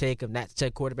don't take him. That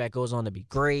said quarterback goes on to be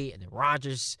great, and then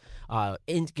Rodgers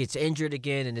gets injured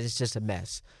again, and it's just a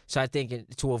mess. So I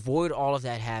think to avoid all of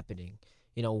that happening,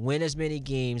 win as many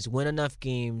games, win enough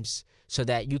games so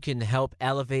that you can help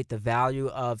elevate the value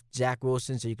of Zach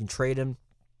Wilson so you can trade him.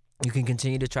 You can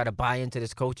continue to try to buy into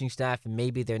this coaching staff, and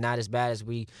maybe they're not as bad as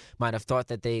we might have thought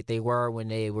that they were when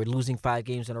they were losing 5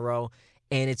 games in a row.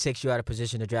 And it takes you out of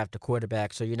position to draft a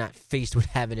quarterback, so you're not faced with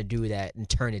having to do that and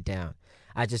turn it down.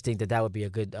 I just think that would be a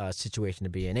good situation to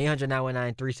be in.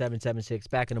 800-919-3776.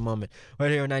 Back in a moment.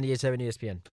 Right here on 98.7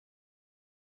 ESPN.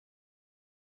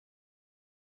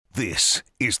 This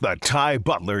is the Ty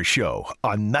Butler Show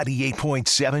on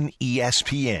 98.7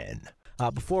 ESPN.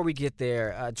 Before we get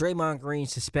there, Draymond Green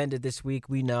suspended this week.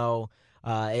 We know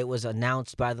it was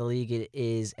announced by the league. It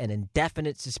is an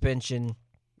indefinite suspension.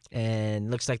 And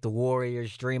looks like the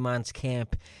Warriors, Draymond's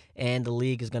camp, and the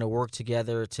league is going to work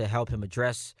together to help him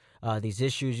address these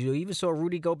issues. You even saw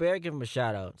Rudy Gobert give him a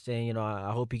shout-out, saying,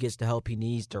 I hope he gets the help he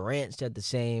needs. Durant said the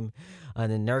same.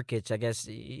 And then Nurkic, I guess,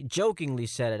 jokingly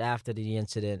said it after the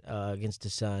incident against the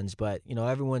Suns. But,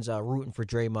 everyone's rooting for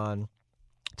Draymond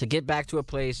to get back to a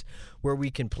place where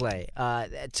we can play.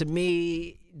 To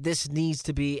me, this needs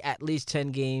to be at least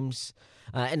 10 games.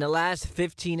 In the last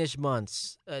 15-ish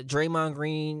months, Draymond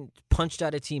Green punched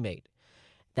out a teammate.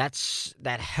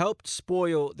 That helped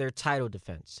spoil their title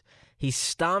defense. He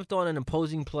stomped on an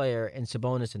opposing player in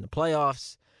Sabonis in the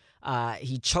playoffs.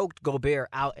 He choked Gobert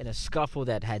out in a scuffle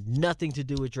that had nothing to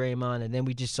do with Draymond, and then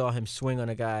we just saw him swing on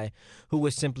a guy who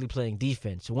was simply playing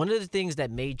defense. One of the things that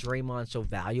made Draymond so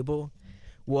valuable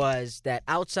was that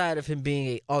outside of him being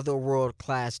a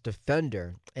otherworld-class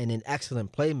defender and an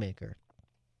excellent playmaker,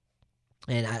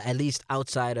 and at least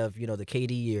outside of, the KD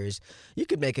years, you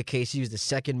could make a case he was the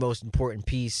second most important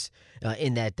piece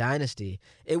in that dynasty.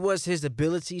 It was his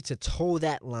ability to toe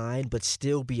that line but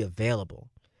still be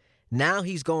available. Now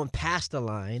he's going past the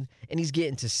line and he's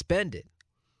getting suspended.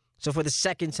 So for the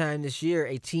second time this year,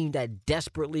 a team that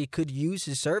desperately could use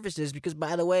his services, because,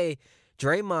 by the way,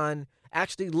 Draymond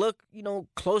actually looked,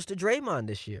 close to Draymond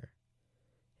this year.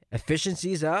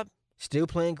 Efficiency's up. Still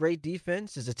playing great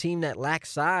defense. It's a team that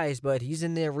lacks size, but he's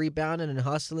in there rebounding and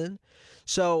hustling.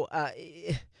 So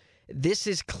this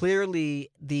is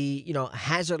clearly the,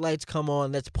 hazard lights come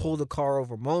on, let's pull the car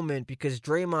over moment, because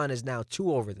Draymond is now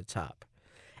too over the top.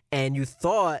 And you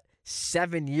thought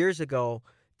 7 years ago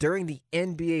during the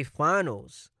NBA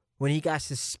Finals when he got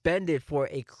suspended for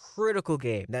a critical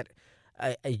game that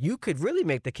you could really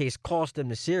make the case cost him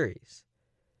the series.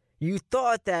 You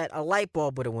thought that a light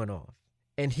bulb would have went off.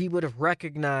 And he would have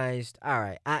recognized, all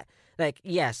right,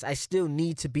 yes, I still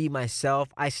need to be myself.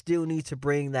 I still need to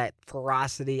bring that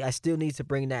ferocity. I still need to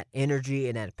bring that energy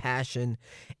and that passion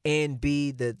and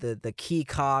be the key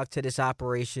cog to this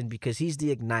operation, because he's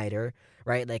the igniter,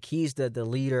 right? Like, he's the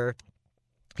leader.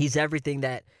 He's everything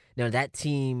that, that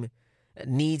team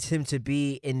needs him to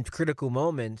be in critical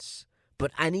moments.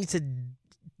 But I need to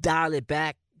dial it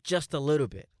back just a little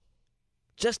bit.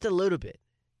 Just a little bit.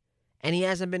 And he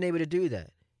hasn't been able to do that.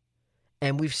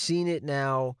 And we've seen it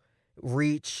now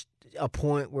reach a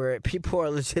point where people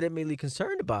are legitimately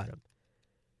concerned about him.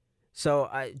 So,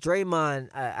 Draymond,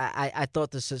 I thought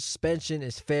the suspension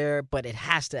is fair, but it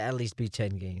has to at least be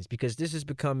 10 games, because this is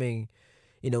becoming,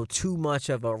 too much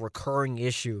of a recurring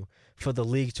issue for the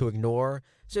league to ignore.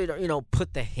 So,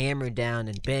 put the hammer down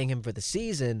and bang him for the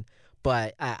season.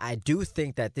 But I do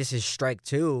think that this is strike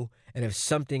two, and if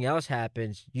something else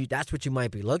happens, that's what you might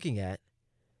be looking at.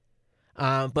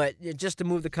 But just to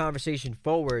move the conversation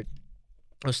forward,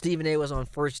 Stephen A. was on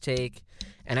First Take,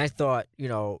 and I thought,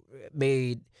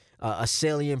 made a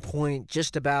salient point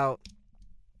just about,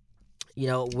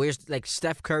 where's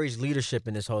Steph Curry's leadership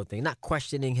in this whole thing. Not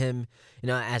questioning him,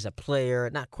 as a player,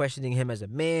 not questioning him as a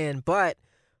man, but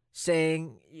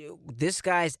saying this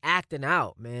guy's acting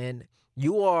out, man.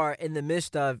 You are in the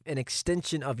midst of an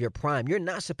extension of your prime. You're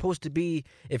not supposed to be,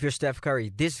 if you're Steph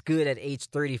Curry, this good at age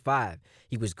 35.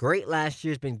 He was great last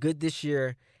year. He's been good this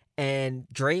year. And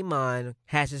Draymond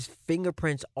has his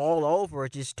fingerprints all over,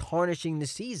 just tarnishing the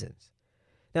seasons.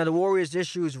 Now, the Warriors'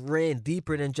 issues ran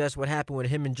deeper than just what happened with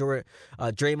him and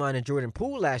Draymond and Jordan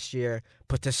Poole last year.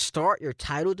 But to start your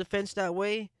title defense that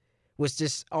way was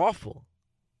just awful.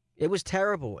 It was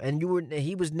terrible, and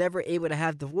he was never able to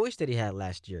have the voice that he had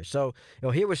last year. So,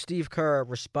 here was Steve Kerr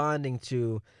responding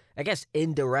to, I guess,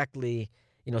 indirectly,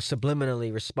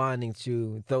 subliminally responding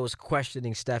to those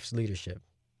questioning Steph's leadership.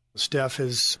 Steph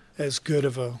is as good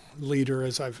of a leader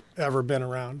as I've ever been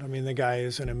around. I mean, the guy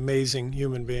is an amazing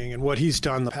human being, and what he's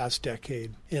done the past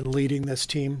decade in leading this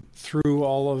team through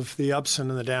all of the ups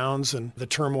and the downs and the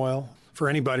turmoil. For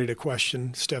anybody to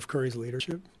question Steph Curry's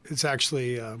leadership, it's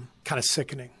actually kind of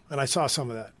sickening. And I saw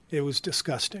some of that. It was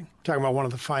disgusting. Talking about one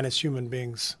of the finest human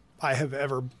beings I have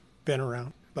ever been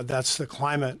around. But that's the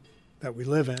climate that we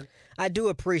live in. I do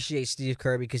appreciate Steve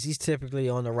Kerr because he's typically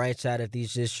on the right side of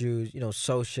these issues,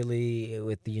 socially,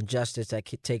 with the injustice that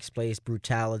takes place,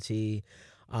 brutality,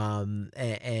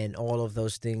 and all of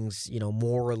those things,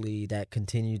 morally that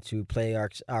continue to play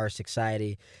our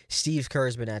society. Steve Kerr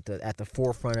has been at the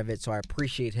forefront of it, so I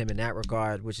appreciate him in that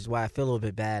regard, which is why I feel a little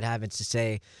bit bad having to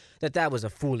say that was a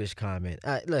foolish comment.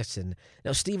 Listen,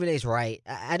 Stephen A's right.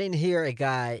 I didn't hear a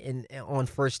guy on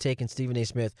First Take and Stephen A.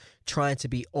 Smith trying to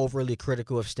be overly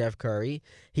critical of Steph Curry.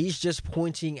 He's just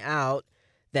pointing out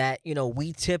that,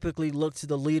 we typically look to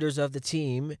the leaders of the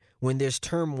team when there's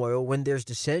turmoil, when there's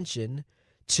dissension,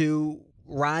 to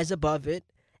rise above it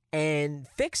and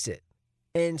fix it.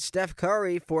 And Steph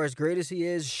Curry, for as great as he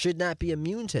is, should not be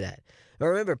immune to that. But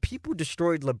remember, people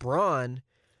destroyed LeBron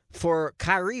for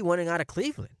Kyrie wanting out of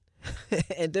Cleveland.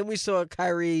 And then we saw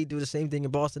Kyrie do the same thing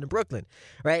in Boston and Brooklyn,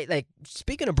 right? Like,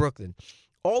 speaking of Brooklyn,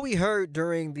 all we heard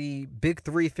during the Big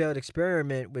Three failed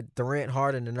experiment with Durant,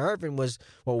 Harden, and Irving was,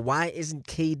 well, why isn't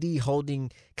KD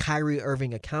holding Kyrie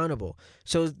Irving accountable?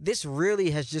 So this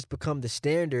really has just become the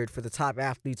standard for the top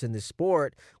athletes in this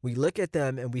sport. We look at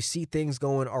them and we see things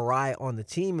going awry on the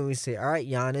team, and we say, all right,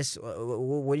 Giannis,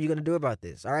 what are you going to do about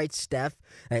this? All right, Steph,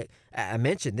 I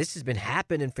mentioned this has been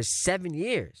happening for 7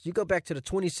 years. You go back to the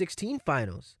 2016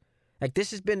 finals. Like,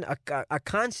 this has been a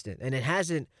constant, and it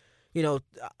hasn't,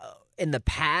 in the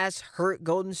past hurt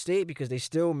Golden State because they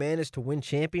still managed to win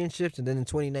championships. And then in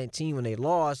 2019 when they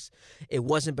lost, it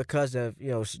wasn't because of,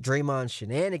 Draymond's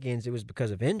shenanigans. It was because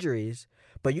of injuries.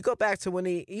 But you go back to when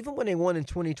they won in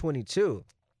 2022,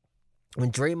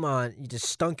 when Draymond just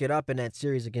stunk it up in that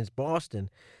series against Boston.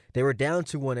 They were down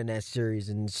 2-1 in that series,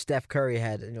 and Steph Curry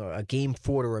had a game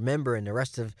 4 to remember, and the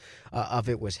rest of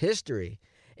it was history.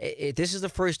 This is the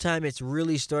first time it's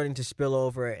really starting to spill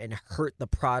over and hurt the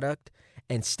product.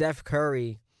 And Steph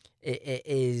Curry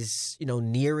is,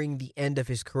 nearing the end of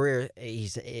his career.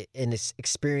 He's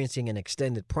experiencing an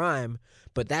extended prime,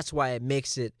 but that's why it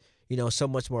makes it, so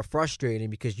much more frustrating,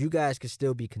 because you guys could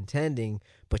still be contending,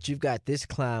 but you've got this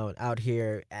clown out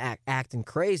here acting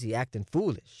crazy, acting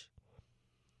foolish.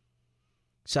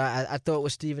 So I thought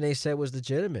what Stephen A. said was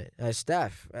legitimate.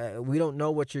 Steph, we don't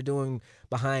know what you're doing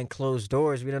behind closed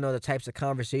doors. We don't know the types of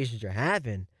conversations you're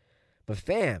having. But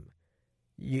fam,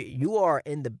 you are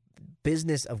in the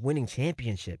business of winning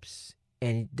championships.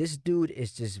 And this dude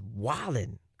is just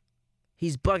wilding.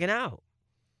 He's bugging out.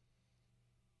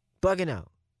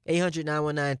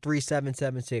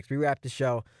 800-919-3776. We wrap the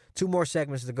show. 2 more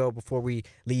segments to go before we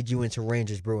lead you into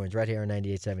Rangers Bruins right here on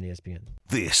 98.7 ESPN.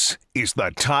 This is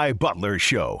the Ty Butler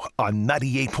Show on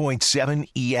 98.7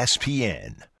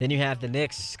 ESPN. Then you have the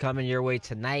Knicks coming your way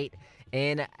tonight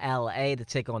in L.A. to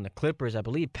take on the Clippers. I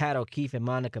believe Pat O'Keefe and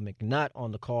Monica McNutt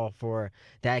on the call for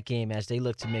that game as they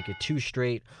look to make it 2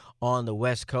 straight on the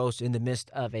West Coast in the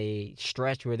midst of a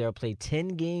stretch where they'll play 10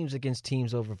 games against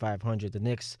teams over 500. The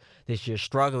Knicks this year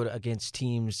struggled against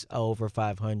teams over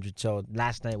 500, so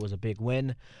last night was a big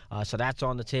win. So that's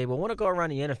on the table. I want to go around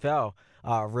the NFL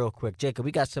real quick. Jacob,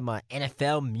 we got some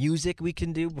NFL music we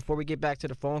can do before we get back to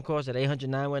the phone calls at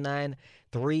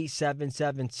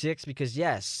 800-919-3776 because,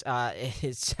 yes,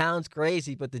 it sounds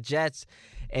crazy, but the Jets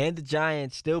and the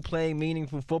Giants still playing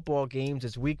meaningful football games.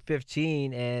 It's Week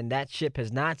 15, and that ship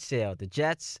has not sailed. The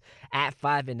Jets at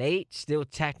 5-8, still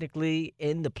technically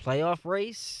in the playoff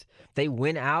race. They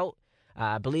win out.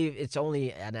 I believe it's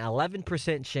only an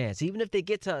 11% chance. Even if they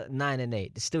get to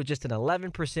 9-8, it's still just an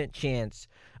 11% chance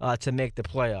to make the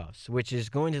playoffs, which is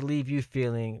going to leave you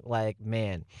feeling like,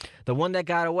 man, the one that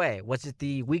got away, was it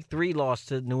the Week 3 loss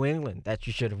to New England that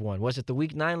you should have won? Was it the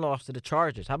Week 9 loss to the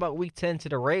Chargers? How about Week 10 to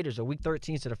the Raiders or Week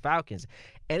 13 to the Falcons?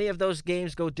 Any of those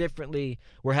games go differently,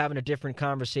 we're having a different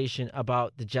conversation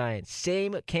about the Giants.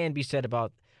 Same can be said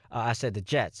about, I said the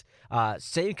Jets.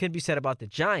 Same can be said about the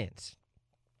Giants,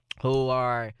 who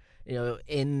are,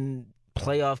 in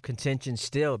playoff contention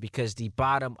still because the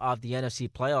bottom of the NFC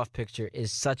playoff picture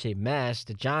is such a mess.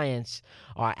 The Giants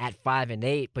are at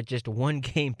 5-8, but just 1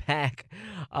 game back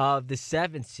of the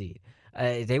 7th seed.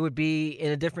 They would be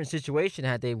in a different situation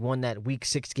had they won that Week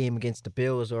 6 game against the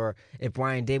Bills, or if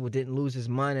Brian Dable didn't lose his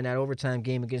mind in that overtime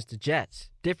game against the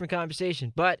Jets. Different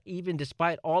conversation. But even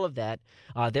despite all of that,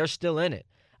 they're still in it.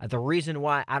 The reason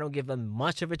why I don't give them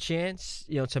much of a chance,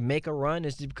 to make a run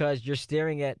is because you're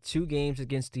staring at 2 games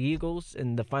against the Eagles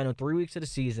in the final 3 weeks of the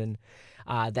season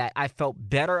that I felt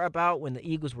better about when the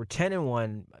Eagles were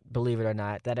 10-1, believe it or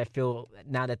not, that I feel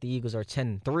now that the Eagles are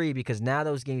 10-3 because now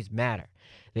those games matter.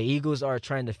 The Eagles are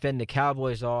trying to fend the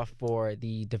Cowboys off for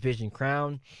the division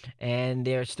crown, and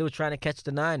they're still trying to catch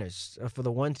the Niners for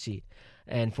the 1 seed.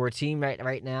 And for a team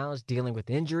right now is dealing with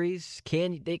injuries,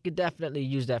 they could definitely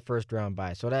use that first round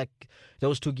bye. So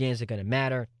those 2 games are going to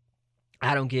matter.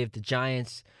 I don't give the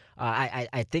Giants.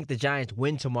 I think the Giants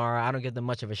win tomorrow. I don't give them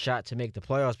much of a shot to make the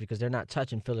playoffs because they're not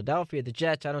touching Philadelphia. The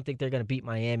Jets, I don't think they're going to beat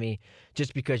Miami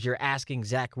just because you're asking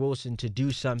Zach Wilson to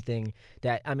do something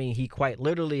that, he quite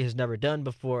literally has never done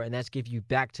before, and that's give you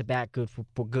back-to-back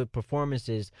good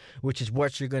performances, which is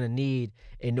what you're going to need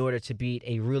in order to beat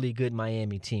a really good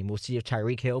Miami team. We'll see if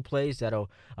Tyreek Hill plays.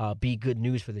 That'll be good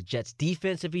news for the Jets'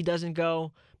 defense if he doesn't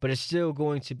go, but it's still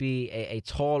going to be a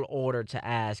tall order to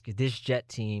ask this Jet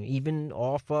team, even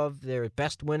off of their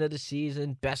best win of the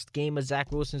season, best game of Zach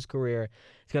Wilson's career.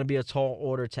 It's going to be a tall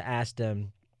order to ask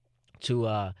them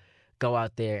to go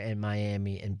out there in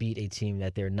Miami and beat a team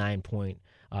that they're 9-point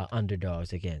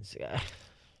underdogs against.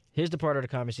 Here's the part of the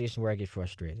conversation where I get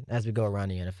frustrated as we go around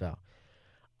the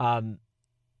NFL.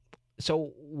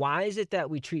 So why is it that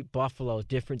we treat Buffalo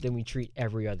different than we treat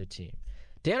every other team?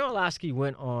 Dan Orlovsky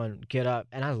went on Get Up,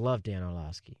 and I love Dan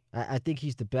Orlovsky. I think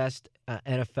he's the best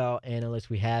NFL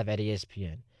analyst we have at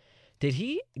ESPN. Did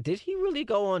he really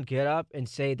go on Get Up and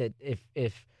say that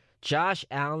if Josh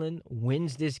Allen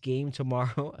wins this game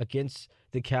tomorrow against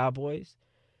the Cowboys,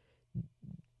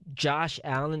 Josh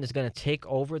Allen is going to take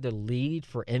over the lead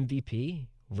for MVP?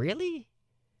 Really?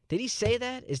 Did he say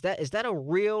that? Is that a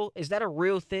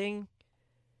real thing?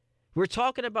 We're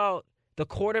talking about the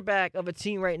quarterback of a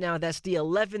team right now that's the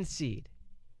 11th seed.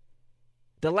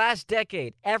 The last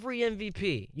decade, every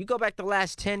MVP, you go back the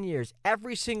last 10 years,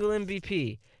 every single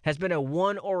MVP has been a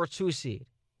 1 or a 2 seed.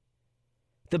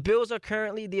 The Bills are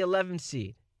currently the 11th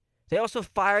seed. They also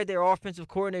fired their offensive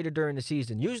coordinator during the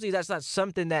season. Usually that's not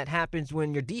something that happens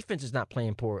when your defense is not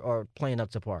playing poor or playing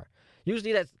up to par.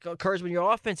 Usually that occurs when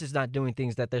your offense is not doing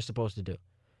things that they're supposed to do.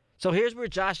 So here's where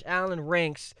Josh Allen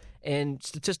ranks in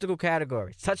statistical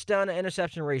categories. Touchdown to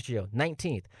interception ratio,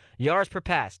 19th. Yards per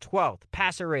pass, 12th.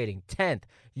 Passer rating, 10th.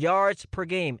 Yards per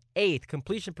game, 8th.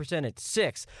 Completion percentage,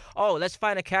 6th. Oh, let's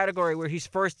find a category where he's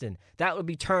first in. That would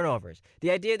be turnovers.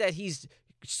 The idea that he's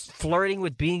flirting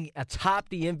with being atop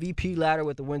the MVP ladder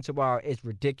with the win tomorrow is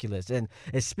ridiculous. And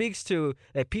it speaks to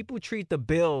that people treat the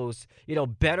Bills,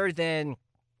 better than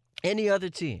any other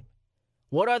team.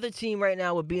 What other team right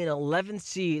now would be an 11th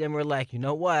seed and we're like, you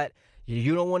know what?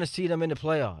 You don't want to see them in the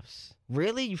playoffs.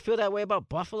 Really? You feel that way about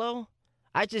Buffalo?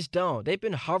 I just don't. They've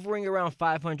been hovering around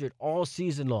 500 all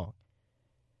season long.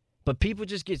 But people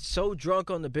just get so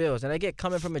drunk on the Bills. And I get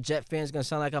coming from a Jet fan, it's going to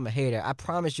sound like I'm a hater. I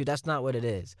promise you that's not what it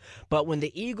is. But when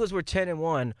the Eagles were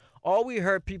 10-1, all we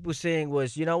heard people saying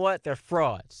was, you know what? They're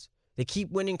frauds. They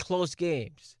keep winning close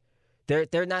games.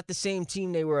 They're not the same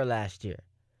team they were last year.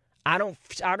 I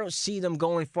don't see them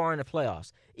going far in the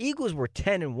playoffs. Eagles were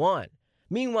 10-1.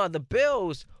 Meanwhile, the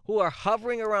Bills, who are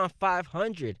hovering around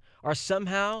 500, are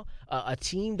somehow a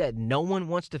team that no one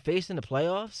wants to face in the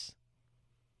playoffs.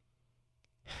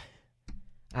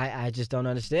 I just don't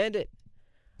understand it.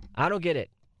 I don't get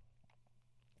it.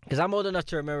 Because I'm old enough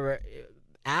to remember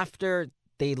after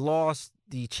they lost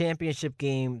the championship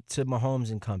game to Mahomes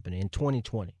and company in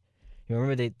 2020. You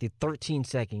remember the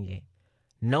 13-second game.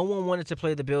 No one wanted to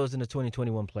play the Bills in the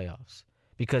 2021 playoffs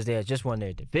because they had just won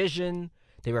their division.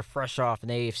 They were fresh off an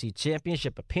AFC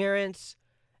championship appearance,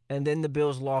 and then the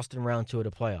Bills lost in round 2 of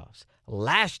the playoffs.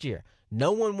 Last year,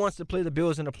 no one wants to play the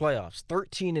Bills in the playoffs,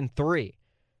 13-3.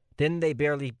 Then they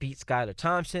barely beat Skylar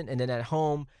Thompson, and then at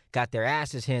home got their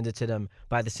asses handed to them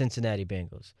by the Cincinnati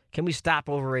Bengals. Can we stop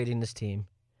overrating this team?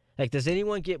 Like, does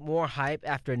anyone get more hype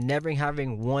after never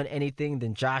having won anything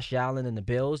than Josh Allen and the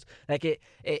Bills? Like,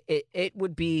 it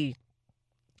would be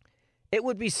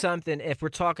something if we're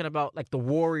talking about like the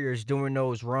Warriors during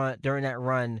that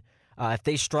run. If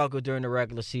they struggle during the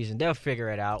regular season, they'll figure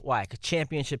it out. Why? 'Cause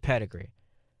championship pedigree.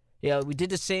 Yeah, we did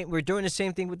the same. We're doing the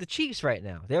same thing with the Chiefs right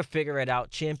now. They'll figure it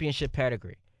out. Championship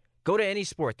pedigree. Go to any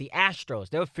sport. The Astros,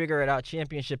 they'll figure it out.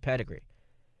 Championship pedigree.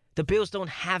 The Bills don't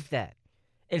have that.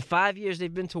 In 5 years,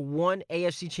 they've been to one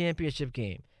AFC championship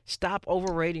game. Stop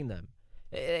overrating them.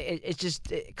 It's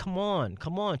just, come on,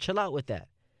 chill out with that.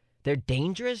 They're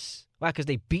dangerous? Why, because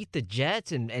they beat the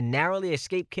Jets and narrowly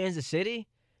escaped Kansas City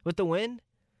with the win?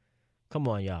 Come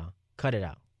on, y'all. Cut it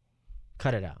out.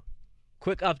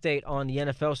 Quick update on the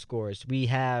NFL scores. We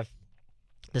have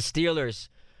the Steelers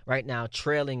right now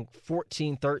trailing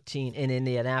 14-13 in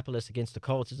Indianapolis against the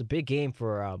Colts. It's a big game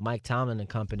for Mike Tomlin and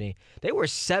company. They were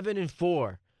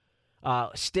 7-4,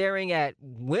 staring at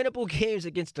winnable games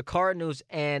against the Cardinals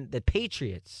and the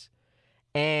Patriots.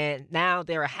 And now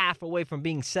they're a half away from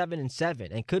being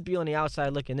 7-7 and could be on the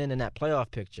outside looking in that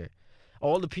playoff picture.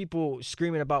 All the people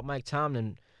screaming about Mike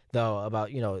Tomlin, though,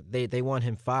 about, they want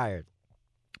him fired.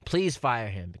 Please fire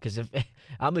him, because if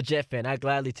I'm a Jet fan, I'd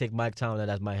gladly take Mike Tomlin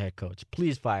as my head coach.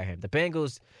 Please fire him. The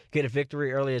Bengals get a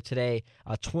victory earlier today,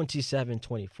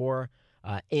 27-24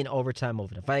 in overtime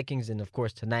over the Vikings. And, of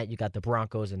course, tonight you got the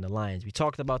Broncos and the Lions. We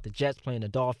talked about the Jets playing the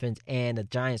Dolphins and the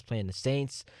Giants playing the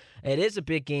Saints. It is a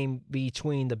big game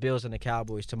between the Bills and the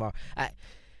Cowboys tomorrow.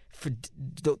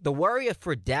 The worry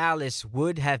for Dallas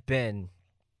would have been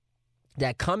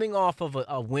that coming off of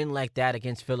a win like that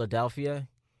against Philadelphia,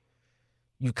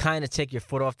 you kind of take your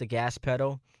foot off the gas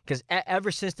pedal, because ever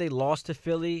since they lost to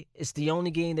Philly, it's the only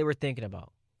game they were thinking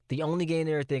about. We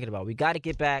got to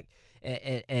get back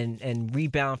and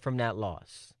rebound from that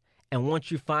loss. And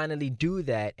once you finally do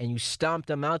that and you stomp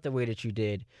them out the way that you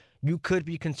did, you could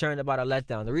be concerned about a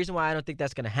letdown. The reason why I don't think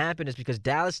that's going to happen is because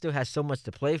Dallas still has so much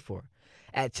to play for.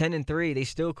 At 10-3, they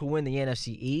still could win the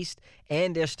NFC East,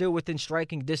 and they're still within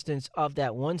striking distance of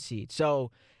that 1 seed.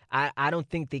 So I don't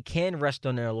think they can rest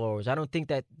on their laurels. I don't think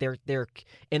that they're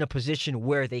in a position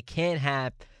where they can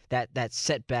have that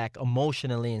setback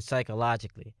emotionally and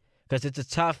psychologically, because it's a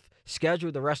tough schedule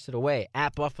the rest of the way.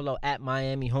 At Buffalo, at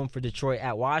Miami, home for Detroit,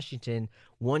 at Washington.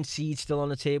 1 seed still on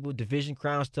the table, division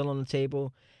crown still on the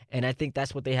table. And I think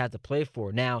that's what they have to play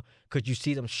for. Now, could you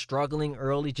see them struggling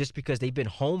early just because they've been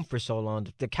home for so long?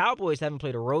 The Cowboys haven't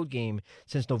played a road game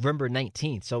since November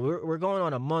 19th. So we're going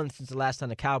on a month since the last time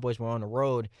the Cowboys were on the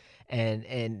road.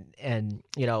 And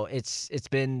you know, it's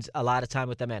been a lot of time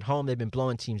with them at home. They've been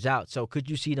blowing teams out. So could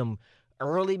you see them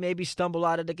early maybe stumble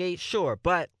out of the gate? Sure.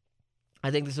 But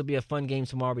I think this will be a fun game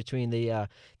tomorrow between the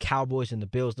Cowboys and the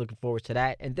Bills. Looking forward to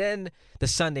that. And then the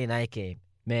Sunday night game.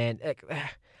 Man,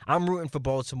 I'm rooting for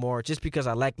Baltimore just because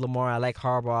I like Lamar, I like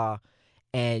Harbaugh,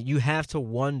 and you have to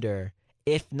wonder,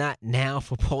 if not now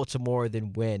for Baltimore,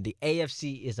 then when. The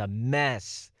AFC is a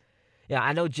mess. Yeah,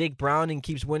 I know Jake Browning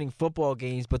keeps winning football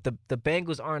games, but the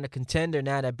Bengals aren't a contender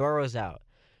now that Burrow's out.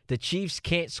 The Chiefs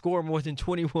can't score more than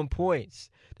 21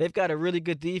 points. They've got a really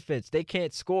good defense. They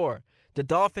can't score. The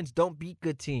Dolphins don't beat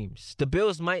good teams. The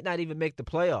Bills might not even make the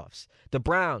playoffs. The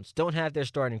Browns don't have their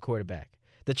starting quarterback.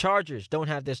 The Chargers don't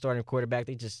have their starting quarterback.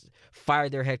 They just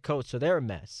fired their head coach, so they're a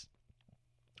mess.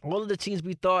 All of the teams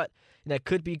we thought that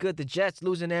could be good, the Jets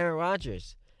losing Aaron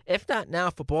Rodgers. If not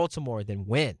now for Baltimore, then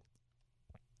when?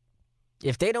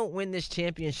 If they don't win this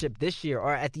championship this year,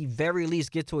 or at the very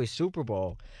least get to a Super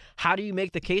Bowl, how do you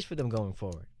make the case for them going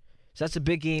forward? So that's a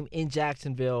big game in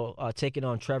Jacksonville, taking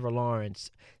on Trevor Lawrence.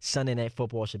 Sunday Night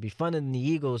Football should be fun, and the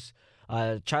Eagles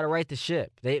try to right the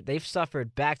ship. They've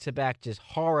suffered back-to-back just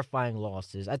horrifying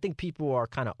losses. I think people are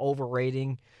kind of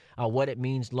overrating what it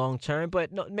means long-term,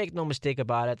 but make no mistake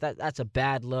about it, that's a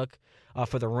bad look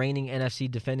for the reigning NFC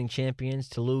defending champions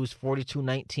to lose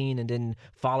 42-19 and then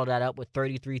follow that up with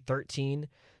 33-13.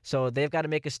 So they've got to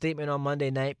make a statement on Monday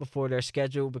night before their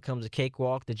schedule becomes a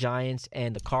cakewalk. The Giants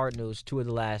and the Cardinals, two of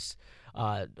the last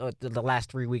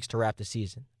 3 weeks to wrap the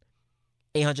season.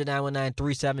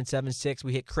 800-919-3776.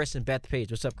 We hit Chris and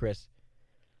Bethpage. What's up, Chris?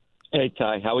 Hey,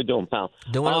 Ty. How we doing, pal?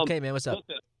 Doing okay, man. What's up?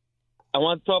 Listen, I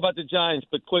want to talk about the Giants,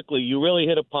 but quickly, you really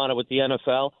hit upon it with the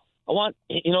NFL.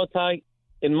 Ty,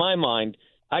 in my mind,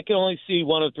 I can only see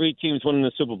one of 3 teams winning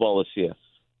the Super Bowl this year.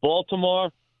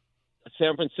 Baltimore,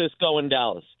 San Francisco, and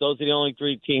Dallas. Those are the only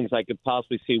 3 teams I could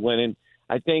possibly see winning.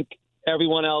 I think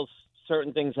everyone else,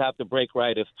 certain things have to break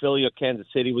right. If Philly or Kansas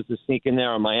City was to sneak in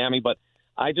there, or Miami, but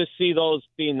I just see those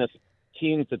being the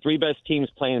 3 best teams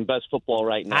playing best football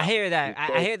right now. I hear that.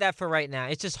 I hear that for right now.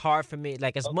 It's just hard for me.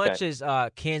 Like, as much as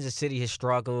Kansas City has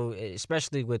struggled,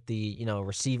 especially with the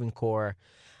receiving core,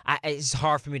 it's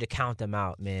hard for me to count them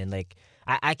out, man. Like,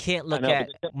 I can't look at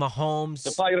Mahomes.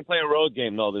 They're probably going to play a road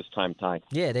game, though, this time, Ty.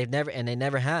 Yeah, they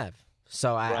never have.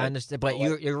 So I understand, but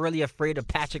you're really afraid of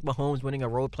Patrick Mahomes winning a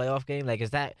road playoff game? Like,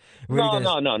 is that really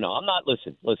No. I'm not.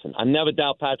 Listen. I never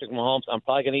doubt Patrick Mahomes. I'm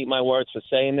probably going to eat my words for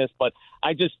saying this, but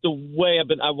I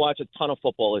watch a ton of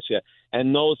football this year,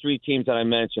 and those 3 teams that I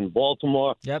mentioned,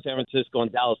 Baltimore, San Francisco,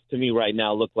 and Dallas, to me right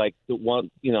now look like the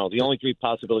only 3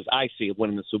 possibilities I see of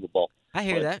winning the Super Bowl. I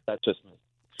hear that. That's just me.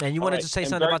 And you wanted to say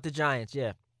something about the Giants,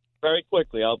 yeah? Very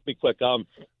quickly, I'll be quick.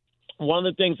 One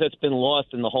of the things that's been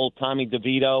lost in the whole Tommy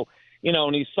DeVito.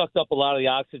 And he sucked up a lot of the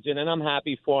oxygen, and I'm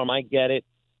happy for him. I get it.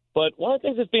 But one of the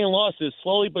things that's being lost is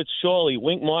slowly but surely,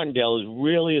 Wink Martindale is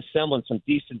really assembling some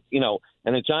decent,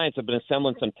 and the Giants have been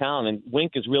assembling some talent, and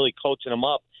Wink is really coaching them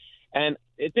up. And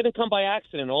it didn't come by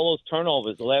accident, all those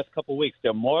turnovers the last couple of weeks.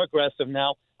 They're more aggressive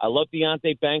now. I love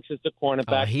Deonte Banks as the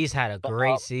cornerback. Oh, he's had a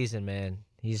great season, man.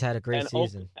 He's had a great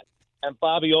season. And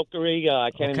Bobby Okere,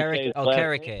 I can't even say his last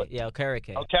name.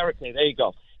 Okereke. Okereke, there you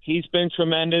go. He's been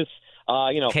tremendous.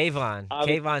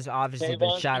 Kayvon's obviously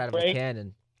been shot out of a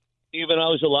cannon. Even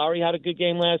Ojulari had a good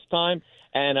game last time,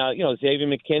 and Xavier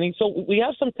McKinney. So we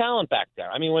have some talent back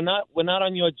there. I mean, we're not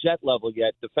on your Jet level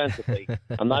yet defensively.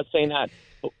 I'm not saying that,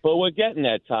 but we're getting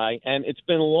there, Ty. And it's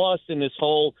been lost in this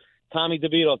whole Tommy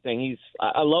DeVito thing.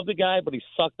 I love the guy, but he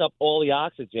sucked up all the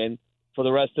oxygen for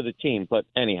the rest of the team. But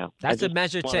anyhow. That's a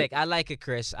measured take. I like it,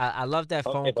 Chris. I love that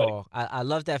phone call. I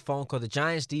love that phone call. The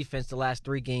Giants defense the last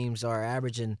 3 games are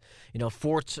averaging,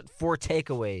 4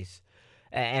 takeaways.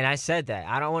 And I said that.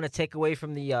 I don't want to take away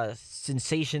from the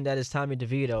sensation that is Tommy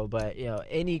DeVito, but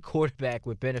any quarterback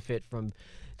would benefit from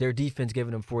their defense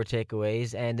giving them 4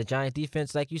 takeaways. And the Giant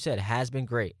defense, like you said, has been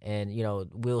great. And,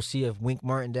 we'll see if Wink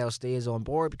Martindale stays on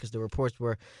board because the reports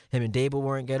were him and Dable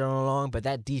weren't getting along. But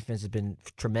that defense has been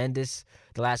tremendous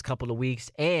the last couple of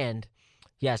weeks. And,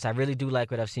 yes, I really do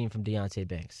like what I've seen from Deontay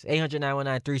Banks.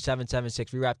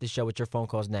 800-919-3776. We wrap this show with your phone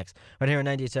calls next. Right here on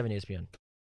 98.7 ESPN.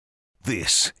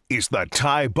 This is the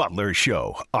Ty Butler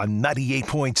Show on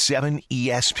 98.7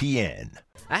 ESPN.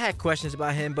 I had questions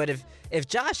about him, but if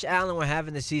Josh Allen were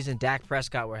having the season Dak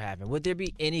Prescott were having, would there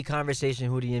be any conversation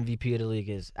who the MVP of the league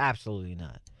is? Absolutely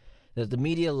not. The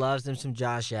media loves them some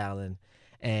Josh Allen,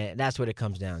 and that's what it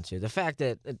comes down to. The fact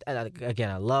that, again,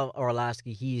 I love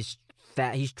Orlovsky. He's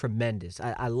fat. He's tremendous.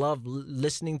 I love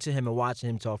listening to him and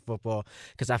watching him talk football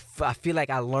because I feel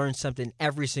like I learn something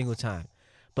every single time.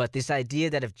 But this idea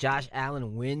that if Josh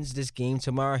Allen wins this game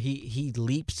tomorrow, he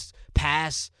leaps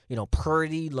past,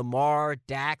 Purdy, Lamar,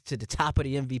 Dak to the top of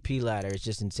the MVP ladder is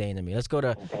just insane to me. Let's go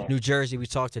to New Jersey. We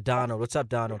talked to Donald. What's up,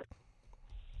 Donald?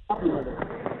 How you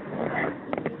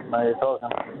talking?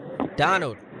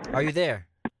 Donald, are you there?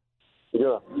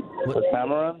 Yeah. The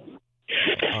camera? Oh,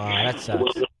 that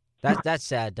sucks. That's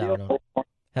sad, Donald.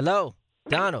 Hello,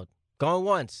 Donald. Going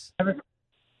once.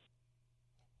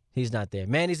 He's not there.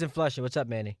 Manny's in Flushing. What's up,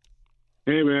 Manny?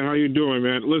 Hey, man. How you doing,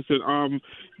 man? Listen, I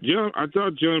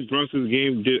thought Jalen Brunson's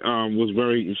game was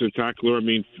very spectacular. I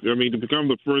mean, to become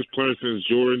the first player since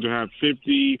Jordan to have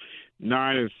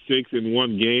 59 and 6 in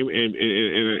one game in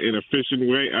an efficient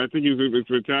way, I think it's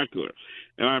spectacular.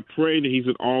 And I pray that he's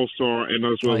an all-star and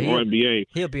also an All-NBA.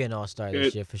 He'll be an all-star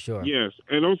this year for sure. Yes.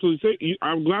 And also,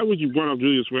 I'm glad when you brought up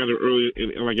Julius Randle earlier,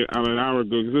 like an hour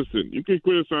ago. Listen, you can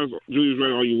criticize Julius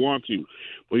Randle all you want to,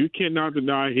 but you cannot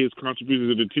deny his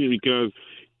contributions to the team because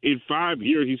in 5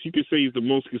 years, you could say he's the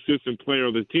most consistent player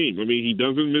of the team. I mean, he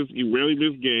rarely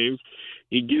misses games.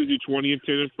 He gives you 20 and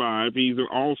 10 and 5. He's an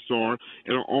all-star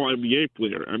and an all-NBA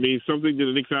player. I mean, something that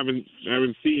the Knicks haven't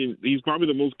seen. He's probably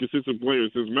the most consistent player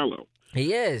since Melo.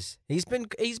 He is. He's been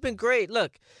great.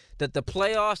 Look, the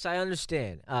playoffs, I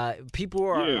understand. People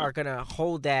are going to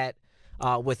hold that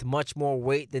with much more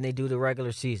weight than they do the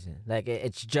regular season. Like,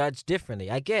 it's judged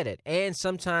differently. I get it. And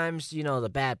sometimes, the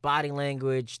bad body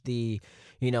language, the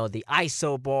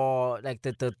ISO ball, like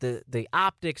the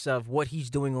optics of what he's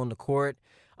doing on the court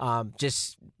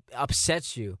just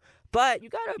upsets you. But you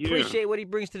got to appreciate what he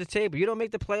brings to the table. You don't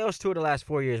make the playoffs 2 of the last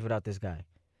 4 years without this guy.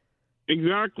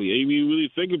 Exactly. I mean, you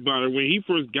really think about it. When he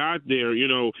first got there, it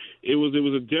was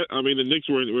the Knicks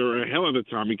were a hell of a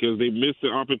time because they missed the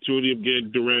opportunity of getting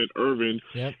Durant, Irvin.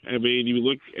 Yep. I mean, you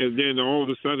look, and then all of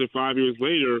a sudden, 5 years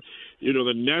later,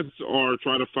 the Nets are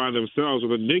trying to find themselves, or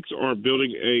the Knicks are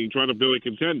trying to build a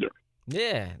contender.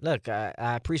 Yeah. Look, I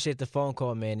appreciate the phone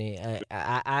call, Manny.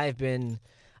 I've been,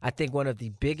 I think, one of the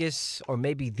biggest, or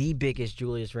maybe the biggest,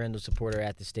 Julius Randle supporter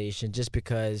at the station, just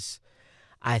because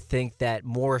I think that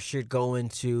more should go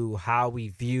into how we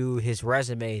view his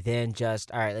resume than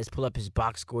just, all right, let's pull up his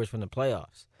box scores from the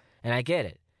playoffs. And I get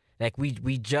it. Like, we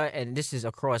judge, and this is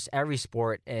across every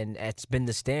sport, and it's been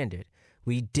the standard.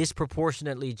 We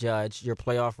disproportionately judge your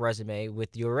playoff resume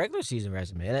with your regular season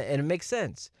resume, and it makes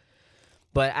sense.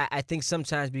 But I think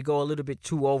sometimes we go a little bit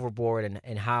too overboard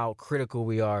in how critical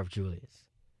we are of Julius.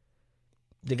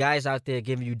 The guy's out there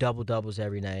giving you double-doubles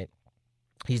every night.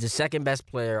 He's the second best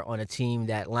player on a team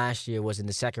that last year was in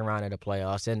the second round of the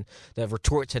playoffs. And the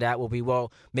retort to that will be,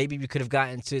 well, maybe we could have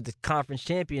gotten to the conference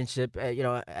championship,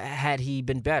 had he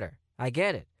been better. I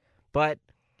get it. But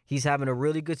he's having a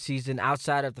really good season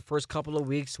outside of the first couple of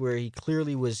weeks where he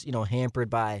clearly was, hampered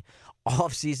by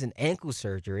off-season ankle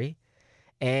surgery.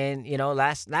 And,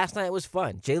 last night was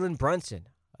fun. Jalen Brunson,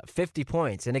 50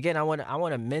 points. And again, I want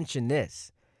to mention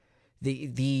this.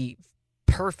 The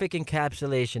perfect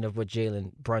encapsulation of what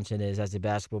Jalen Brunson is as a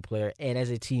basketball player and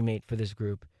as a teammate for this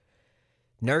group.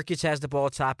 Nurkic has the ball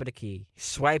top of the key,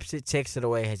 swipes it, takes it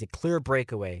away, has a clear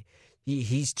breakaway.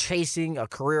 He's chasing a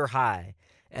career high,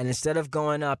 and instead of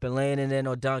going up and laying it in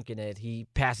or dunking it, he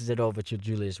passes it over to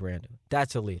Julius Randle.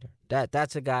 That's a leader.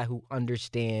 That's a guy who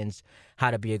understands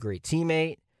how to be a great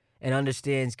teammate and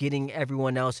understands getting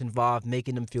everyone else involved,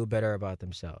 making them feel better about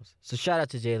themselves. So shout out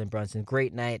to Jalen Brunson.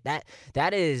 Great night.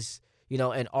 That is,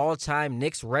 an all-time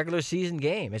Knicks regular season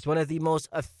game. It's one of the most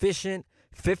efficient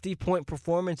 50-point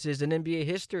performances in NBA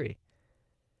history.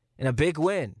 And a big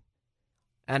win.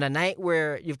 And a night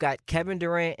where you've got Kevin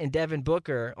Durant and Devin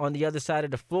Booker on the other side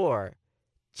of the floor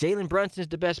Jalen Brunson's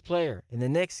the best player, and the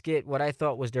Knicks get what I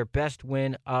thought was their best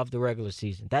win of the regular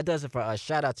season. That does it for us.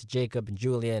 Shout out to Jacob and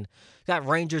Julian. Got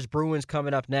Rangers Bruins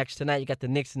coming up next tonight. You got the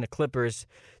Knicks and the Clippers,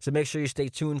 so make sure you stay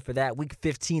tuned for that. Week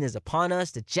 15 is upon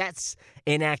us. The Jets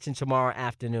in action tomorrow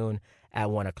afternoon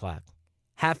at 1 o'clock.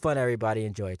 Have fun, everybody.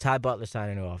 Enjoy. Ty Butler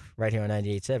signing off right here on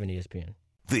 98.7 ESPN.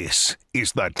 This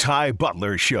is the Ty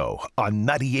Butler Show on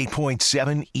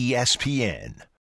 98.7 ESPN.